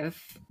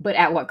alive, but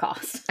at what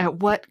cost?" At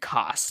what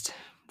cost?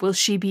 Will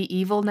she be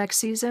evil next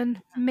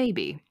season?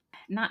 Maybe.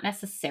 Not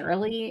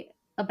necessarily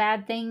a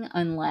bad thing,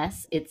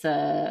 unless it's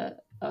a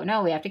 "oh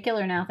no, we have to kill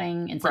her now"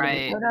 thing instead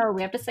of "oh no,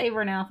 we have to save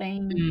her now"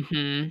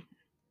 thing.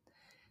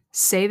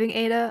 Saving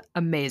Ada,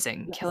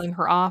 amazing. Yes. Killing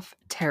her off,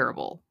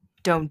 terrible.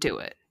 Don't do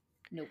it.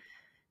 Nope.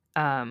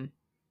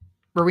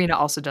 Rowena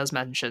also does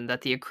mention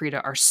that the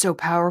Akrita are so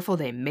powerful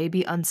they may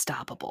be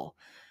unstoppable.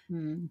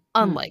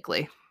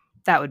 Unlikely.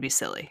 That would be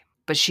silly.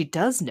 But she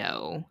does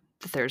know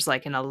that there's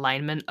like an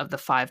alignment of the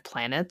 5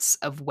 planets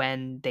of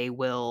when they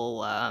will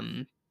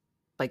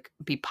like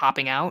be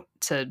popping out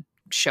to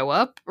show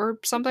up or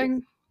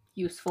something.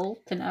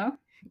 Useful to know.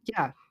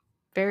 Yeah.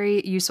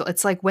 Very useful.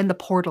 It's like when the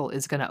portal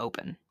is going to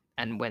open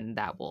and when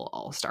that will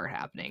all start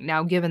happening.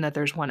 Now, given that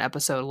there's 1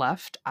 episode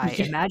left, I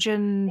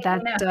imagine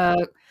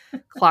that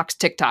clock's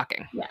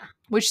tick-tocking. Yeah.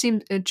 Which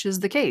is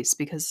the case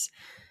because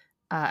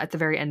at the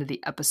very end of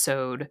the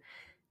episode,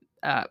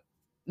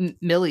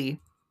 Millie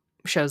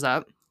shows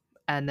up,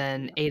 and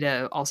then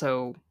Ada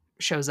also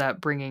shows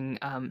up bringing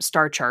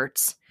star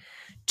charts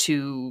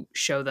to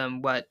show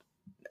them what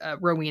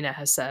Rowena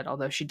has said,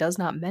 although she does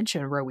not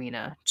mention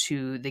Rowena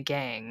to the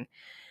gang.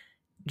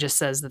 Just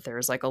says that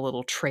there's like a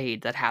little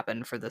trade that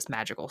happened for this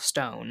magical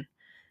stone,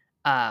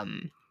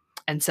 and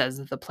says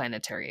that the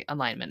planetary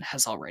alignment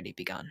has already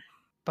begun.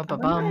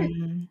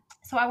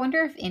 So I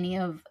wonder if any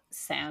of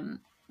Sam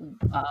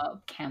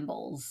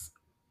Campbell's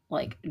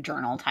like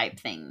journal type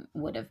thing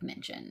would have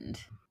mentioned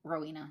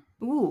Rowena.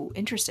 Ooh,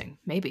 interesting.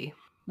 Maybe.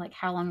 Like,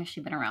 how long has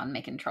she been around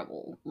making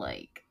trouble,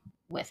 like,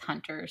 with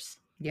hunters?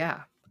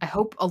 Yeah. I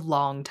hope a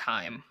long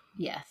time.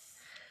 Yes.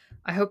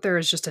 I hope there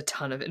is just a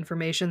ton of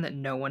information that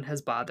no one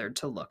has bothered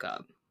to look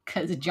up.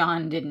 Because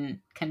John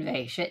didn't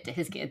convey shit to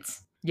his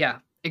kids. Yeah,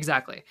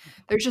 exactly.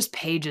 There's just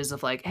pages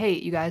of like, hey,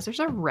 you guys, there's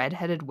a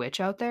redheaded witch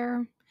out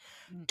there.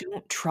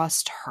 Don't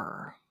trust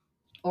her.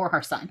 Or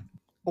her son.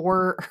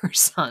 Or her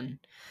son,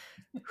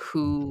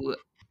 who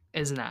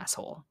is an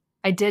asshole.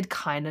 I did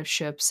kind of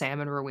ship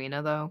Sam and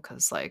Rowena, though,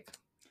 because, like,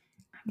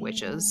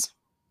 witches.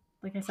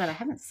 Like I said, I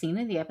haven't seen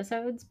any of the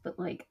episodes, but,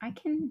 like, I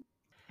can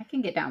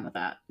get down with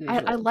that.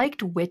 I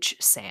liked Witch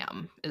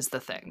Sam, is the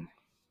thing.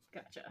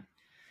 Gotcha.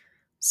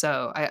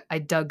 So I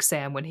dug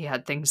Sam when he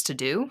had things to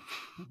do.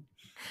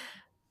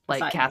 Like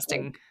besides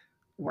casting.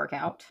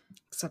 Workout.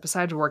 Except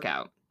besides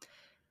workout.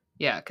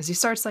 Yeah, because he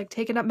starts, like,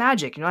 taking up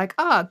magic. And you're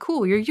like,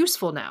 cool, you're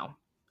useful now.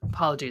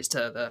 Apologies to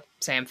the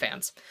Sam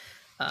fans.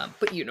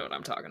 But you know what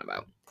I'm talking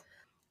about.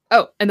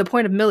 Oh, and the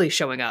point of Millie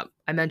showing up,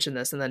 I mentioned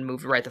this and then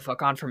moved right the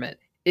fuck on from it,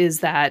 is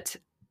that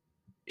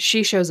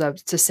she shows up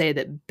to say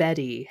that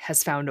Betty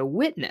has found a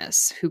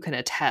witness who can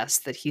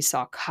attest that he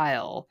saw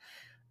Kyle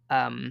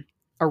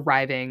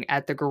arriving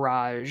at the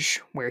garage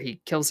where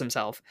he kills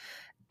himself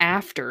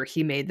after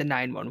he made the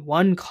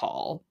 911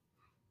 call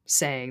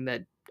saying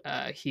that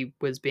he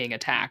was being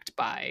attacked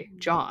by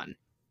John,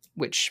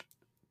 which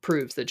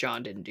proves that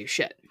John didn't do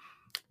shit.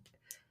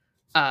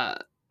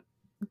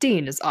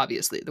 Dean is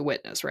obviously the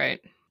witness,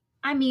 right?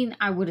 I mean,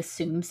 I would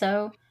assume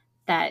so.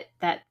 That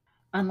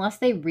unless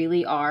they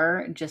really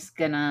are just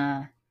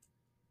gonna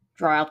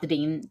draw out the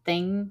Dean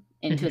thing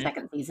into a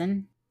second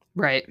season.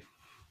 Right.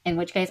 In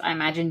which case, I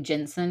imagine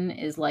Jensen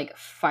is, like,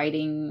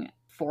 fighting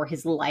for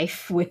his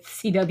life with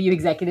CW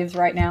executives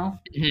right now.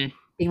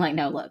 Being like,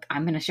 no, look,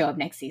 I'm going to show up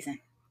next season.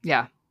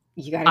 Yeah.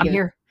 I'm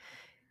here.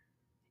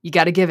 You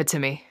got to give it to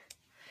me.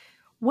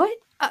 What?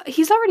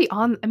 He's already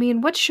on. I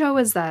mean, what show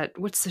is that?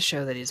 What's the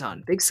show that he's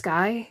on? Big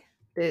Sky?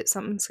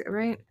 Something's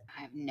right?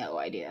 I have no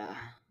idea.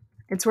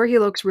 It's where he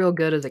looks real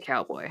good as a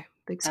cowboy.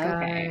 Big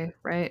Sky,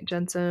 right?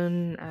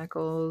 Jensen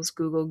Ackles,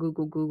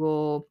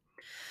 Google.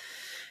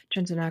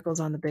 Jensen Ackles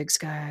on the Big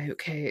Sky.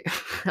 Okay.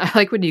 I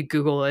like when you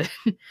Google it.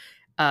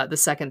 The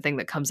second thing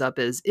that comes up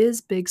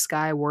is Big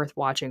Sky worth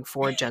watching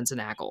for Jensen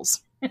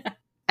Ackles?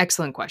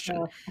 Excellent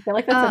question. I feel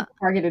like that's a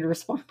targeted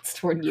response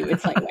toward you.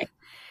 It's like, wait,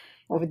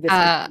 what would this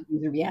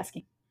user be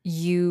asking?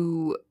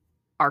 You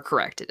are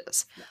correct, it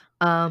is.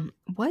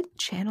 What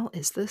channel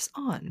is this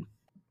on?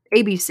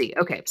 ABC.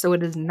 Okay, so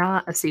it is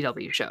not a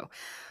CW show.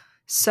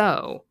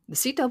 So the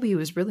CW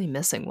is really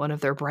missing one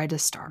of their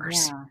brightest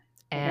stars.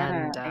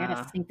 Yeah. They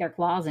gotta sink their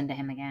claws into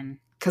him again.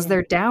 Because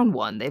they're down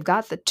one. They've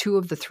got the 2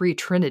 of the 3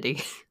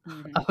 trinity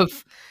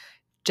of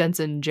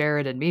Jensen,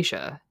 Jared, and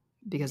Misha.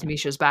 Because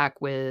Misha's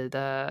back with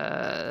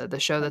the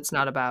show that's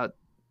not about...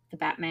 The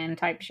Batman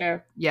type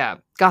show? Yeah,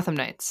 Gotham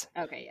Knights.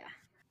 Okay, yeah.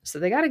 So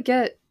they gotta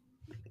get...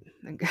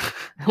 I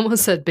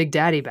almost said Big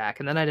Daddy back,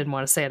 and then I didn't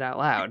want to say it out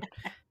loud.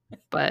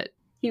 But...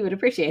 He would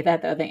appreciate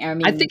that, though.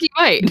 I think he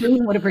might.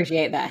 He would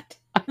appreciate that.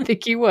 I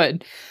think he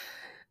would.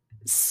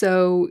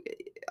 So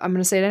I'm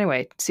going to say it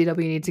anyway. CW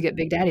needs to get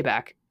Big Daddy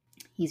back.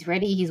 He's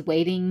ready. He's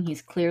waiting.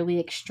 He's clearly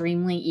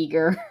extremely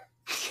eager.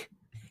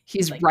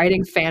 He's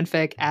writing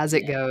fanfic as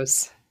it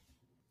goes.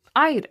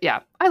 I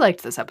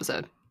liked this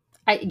episode.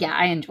 I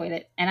enjoyed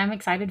it. And I'm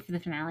excited for the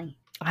finale.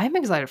 I'm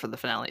excited for the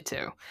finale,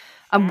 too.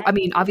 I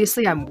mean,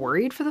 obviously, I'm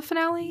worried for the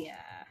finale. Yeah.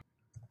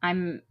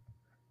 I'm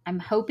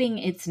hoping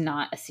it's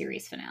not a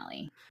series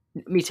finale.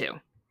 Me too.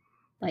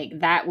 Like,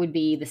 that would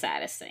be the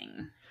saddest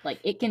thing. Like,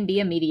 it can be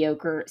a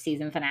mediocre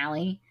season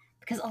finale,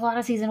 because a lot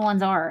of season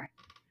 1s are.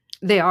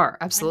 They are,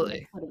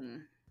 absolutely.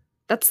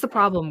 That's the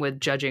problem with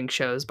judging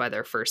shows by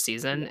their first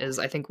season, is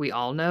I think we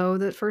all know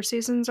that first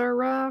seasons are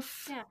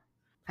rough. Yeah.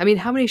 I mean,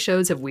 how many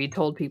shows have we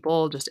told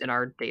people just in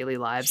our daily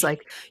lives,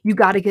 like, you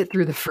got to get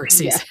through the first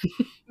season?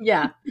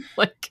 Yeah.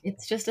 Like,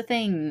 it's just a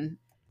thing.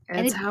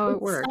 That's how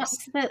it works.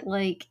 Sucks that,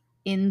 like,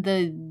 in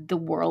the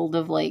world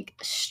of, like,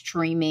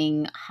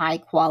 streaming high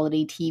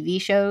quality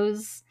TV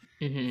shows,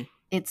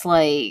 it's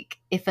like,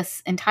 if an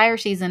entire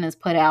season is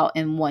put out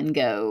in one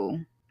go,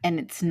 and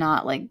it's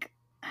not like,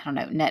 I don't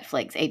know,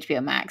 Netflix,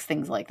 HBO Max,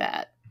 things like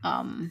that.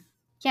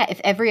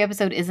 If every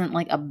episode isn't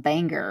like a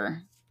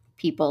banger,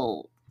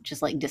 people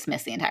just like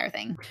dismiss the entire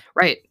thing.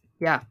 Right.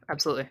 Yeah,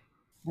 absolutely.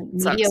 Like,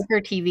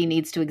 mediocre TV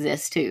needs to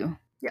exist too.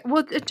 Yeah.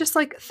 Well, it's just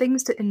like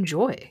things to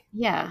enjoy.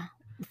 Yeah.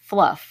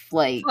 Fluff,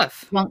 like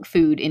junk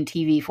food in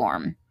TV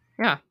form.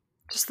 Yeah.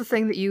 Just the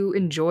thing that you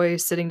enjoy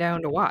sitting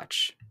down to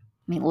watch. I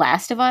mean,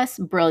 Last of Us,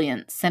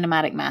 brilliant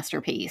cinematic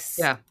masterpiece.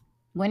 Yeah.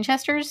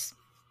 Winchester's,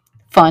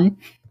 fun.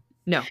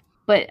 No.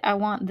 But I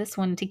want this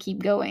one to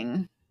keep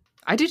going.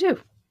 I do too.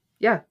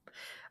 Yeah.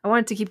 I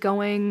want it to keep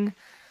going.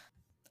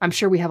 I'm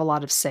sure we have a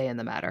lot of say in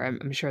the matter.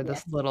 I'm sure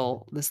this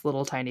little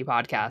tiny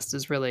podcast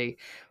is really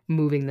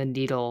moving the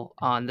needle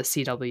on the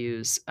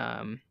CW's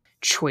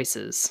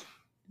choices.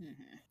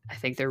 I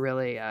think they're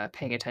really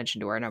paying attention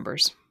to our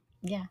numbers.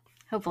 Yeah,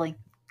 hopefully.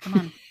 Come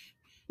on.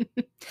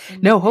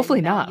 No,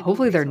 hopefully not.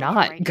 Hopefully they're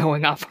not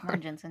going off Come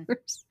on, Jensen.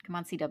 Come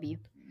on, CW.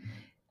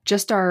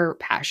 Just our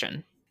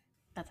passion.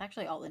 That's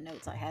actually all the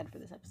notes I had for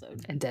this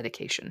episode. And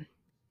dedication.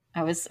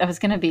 I was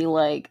going to be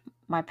like,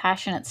 my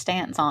passionate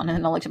stance on, and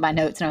then I looked at my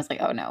notes and I was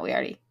like, oh no, we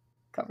already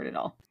covered it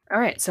all. All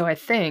right, so I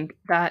think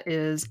that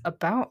is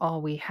about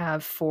all we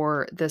have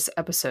for this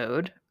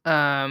episode.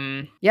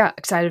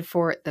 Excited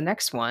for the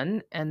next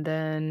one, and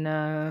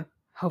then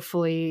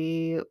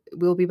hopefully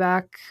we'll be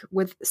back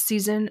with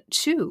season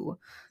 2.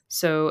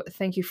 So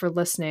thank you for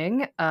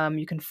listening.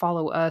 You can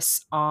follow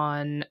us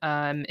on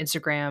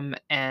Instagram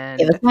and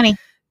Give us money.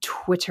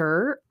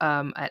 Twitter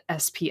at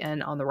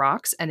SPN on the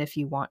Rocks. And if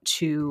you want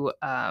to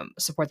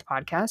support the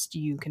podcast,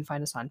 you can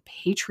find us on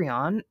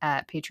Patreon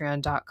at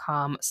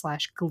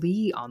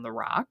patreon.com/Glee on the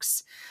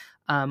Rocks.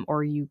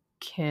 Or you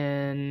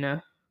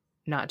can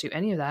not do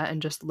any of that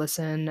and just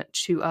listen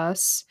to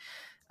us.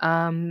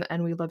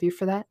 And we love you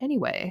for that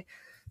anyway.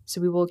 So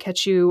we will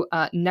catch you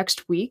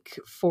next week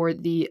for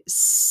the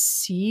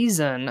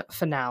season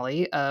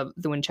finale of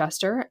The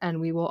Winchester,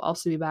 and we will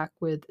also be back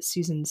with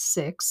season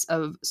 6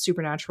 of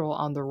Supernatural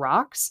on the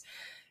Rocks,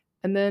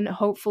 and then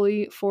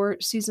hopefully for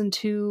season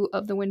 2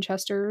 of The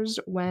Winchesters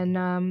when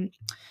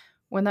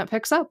that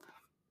picks up.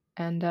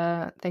 And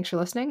thanks for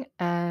listening,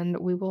 and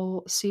we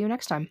will see you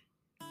next time.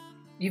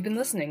 You've been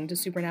listening to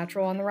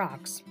Supernatural on the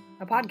Rocks,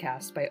 a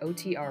podcast by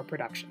OTR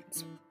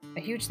Productions.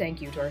 A huge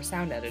thank you to our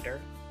sound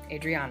editor,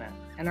 Adriana,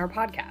 and our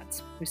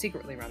podcasts, who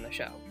secretly run the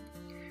show.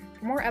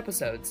 For more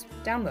episodes,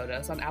 download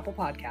us on Apple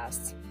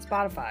Podcasts,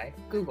 Spotify,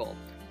 Google,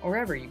 or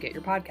wherever you get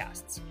your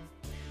podcasts.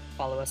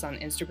 Follow us on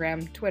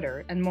Instagram,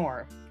 Twitter, and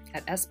more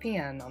at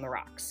SPN on the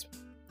Rocks.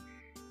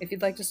 If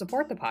you'd like to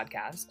support the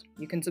podcast,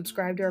 you can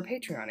subscribe to our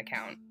Patreon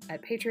account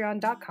at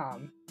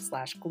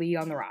patreon.com/Glee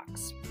on the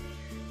Rocks.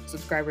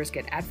 Subscribers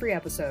get ad-free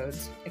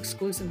episodes,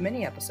 exclusive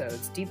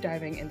mini-episodes deep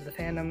diving into the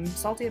fandom,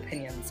 salty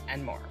opinions,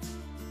 and more.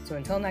 So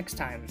until next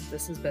time,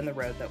 this has been The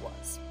Road That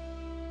Was.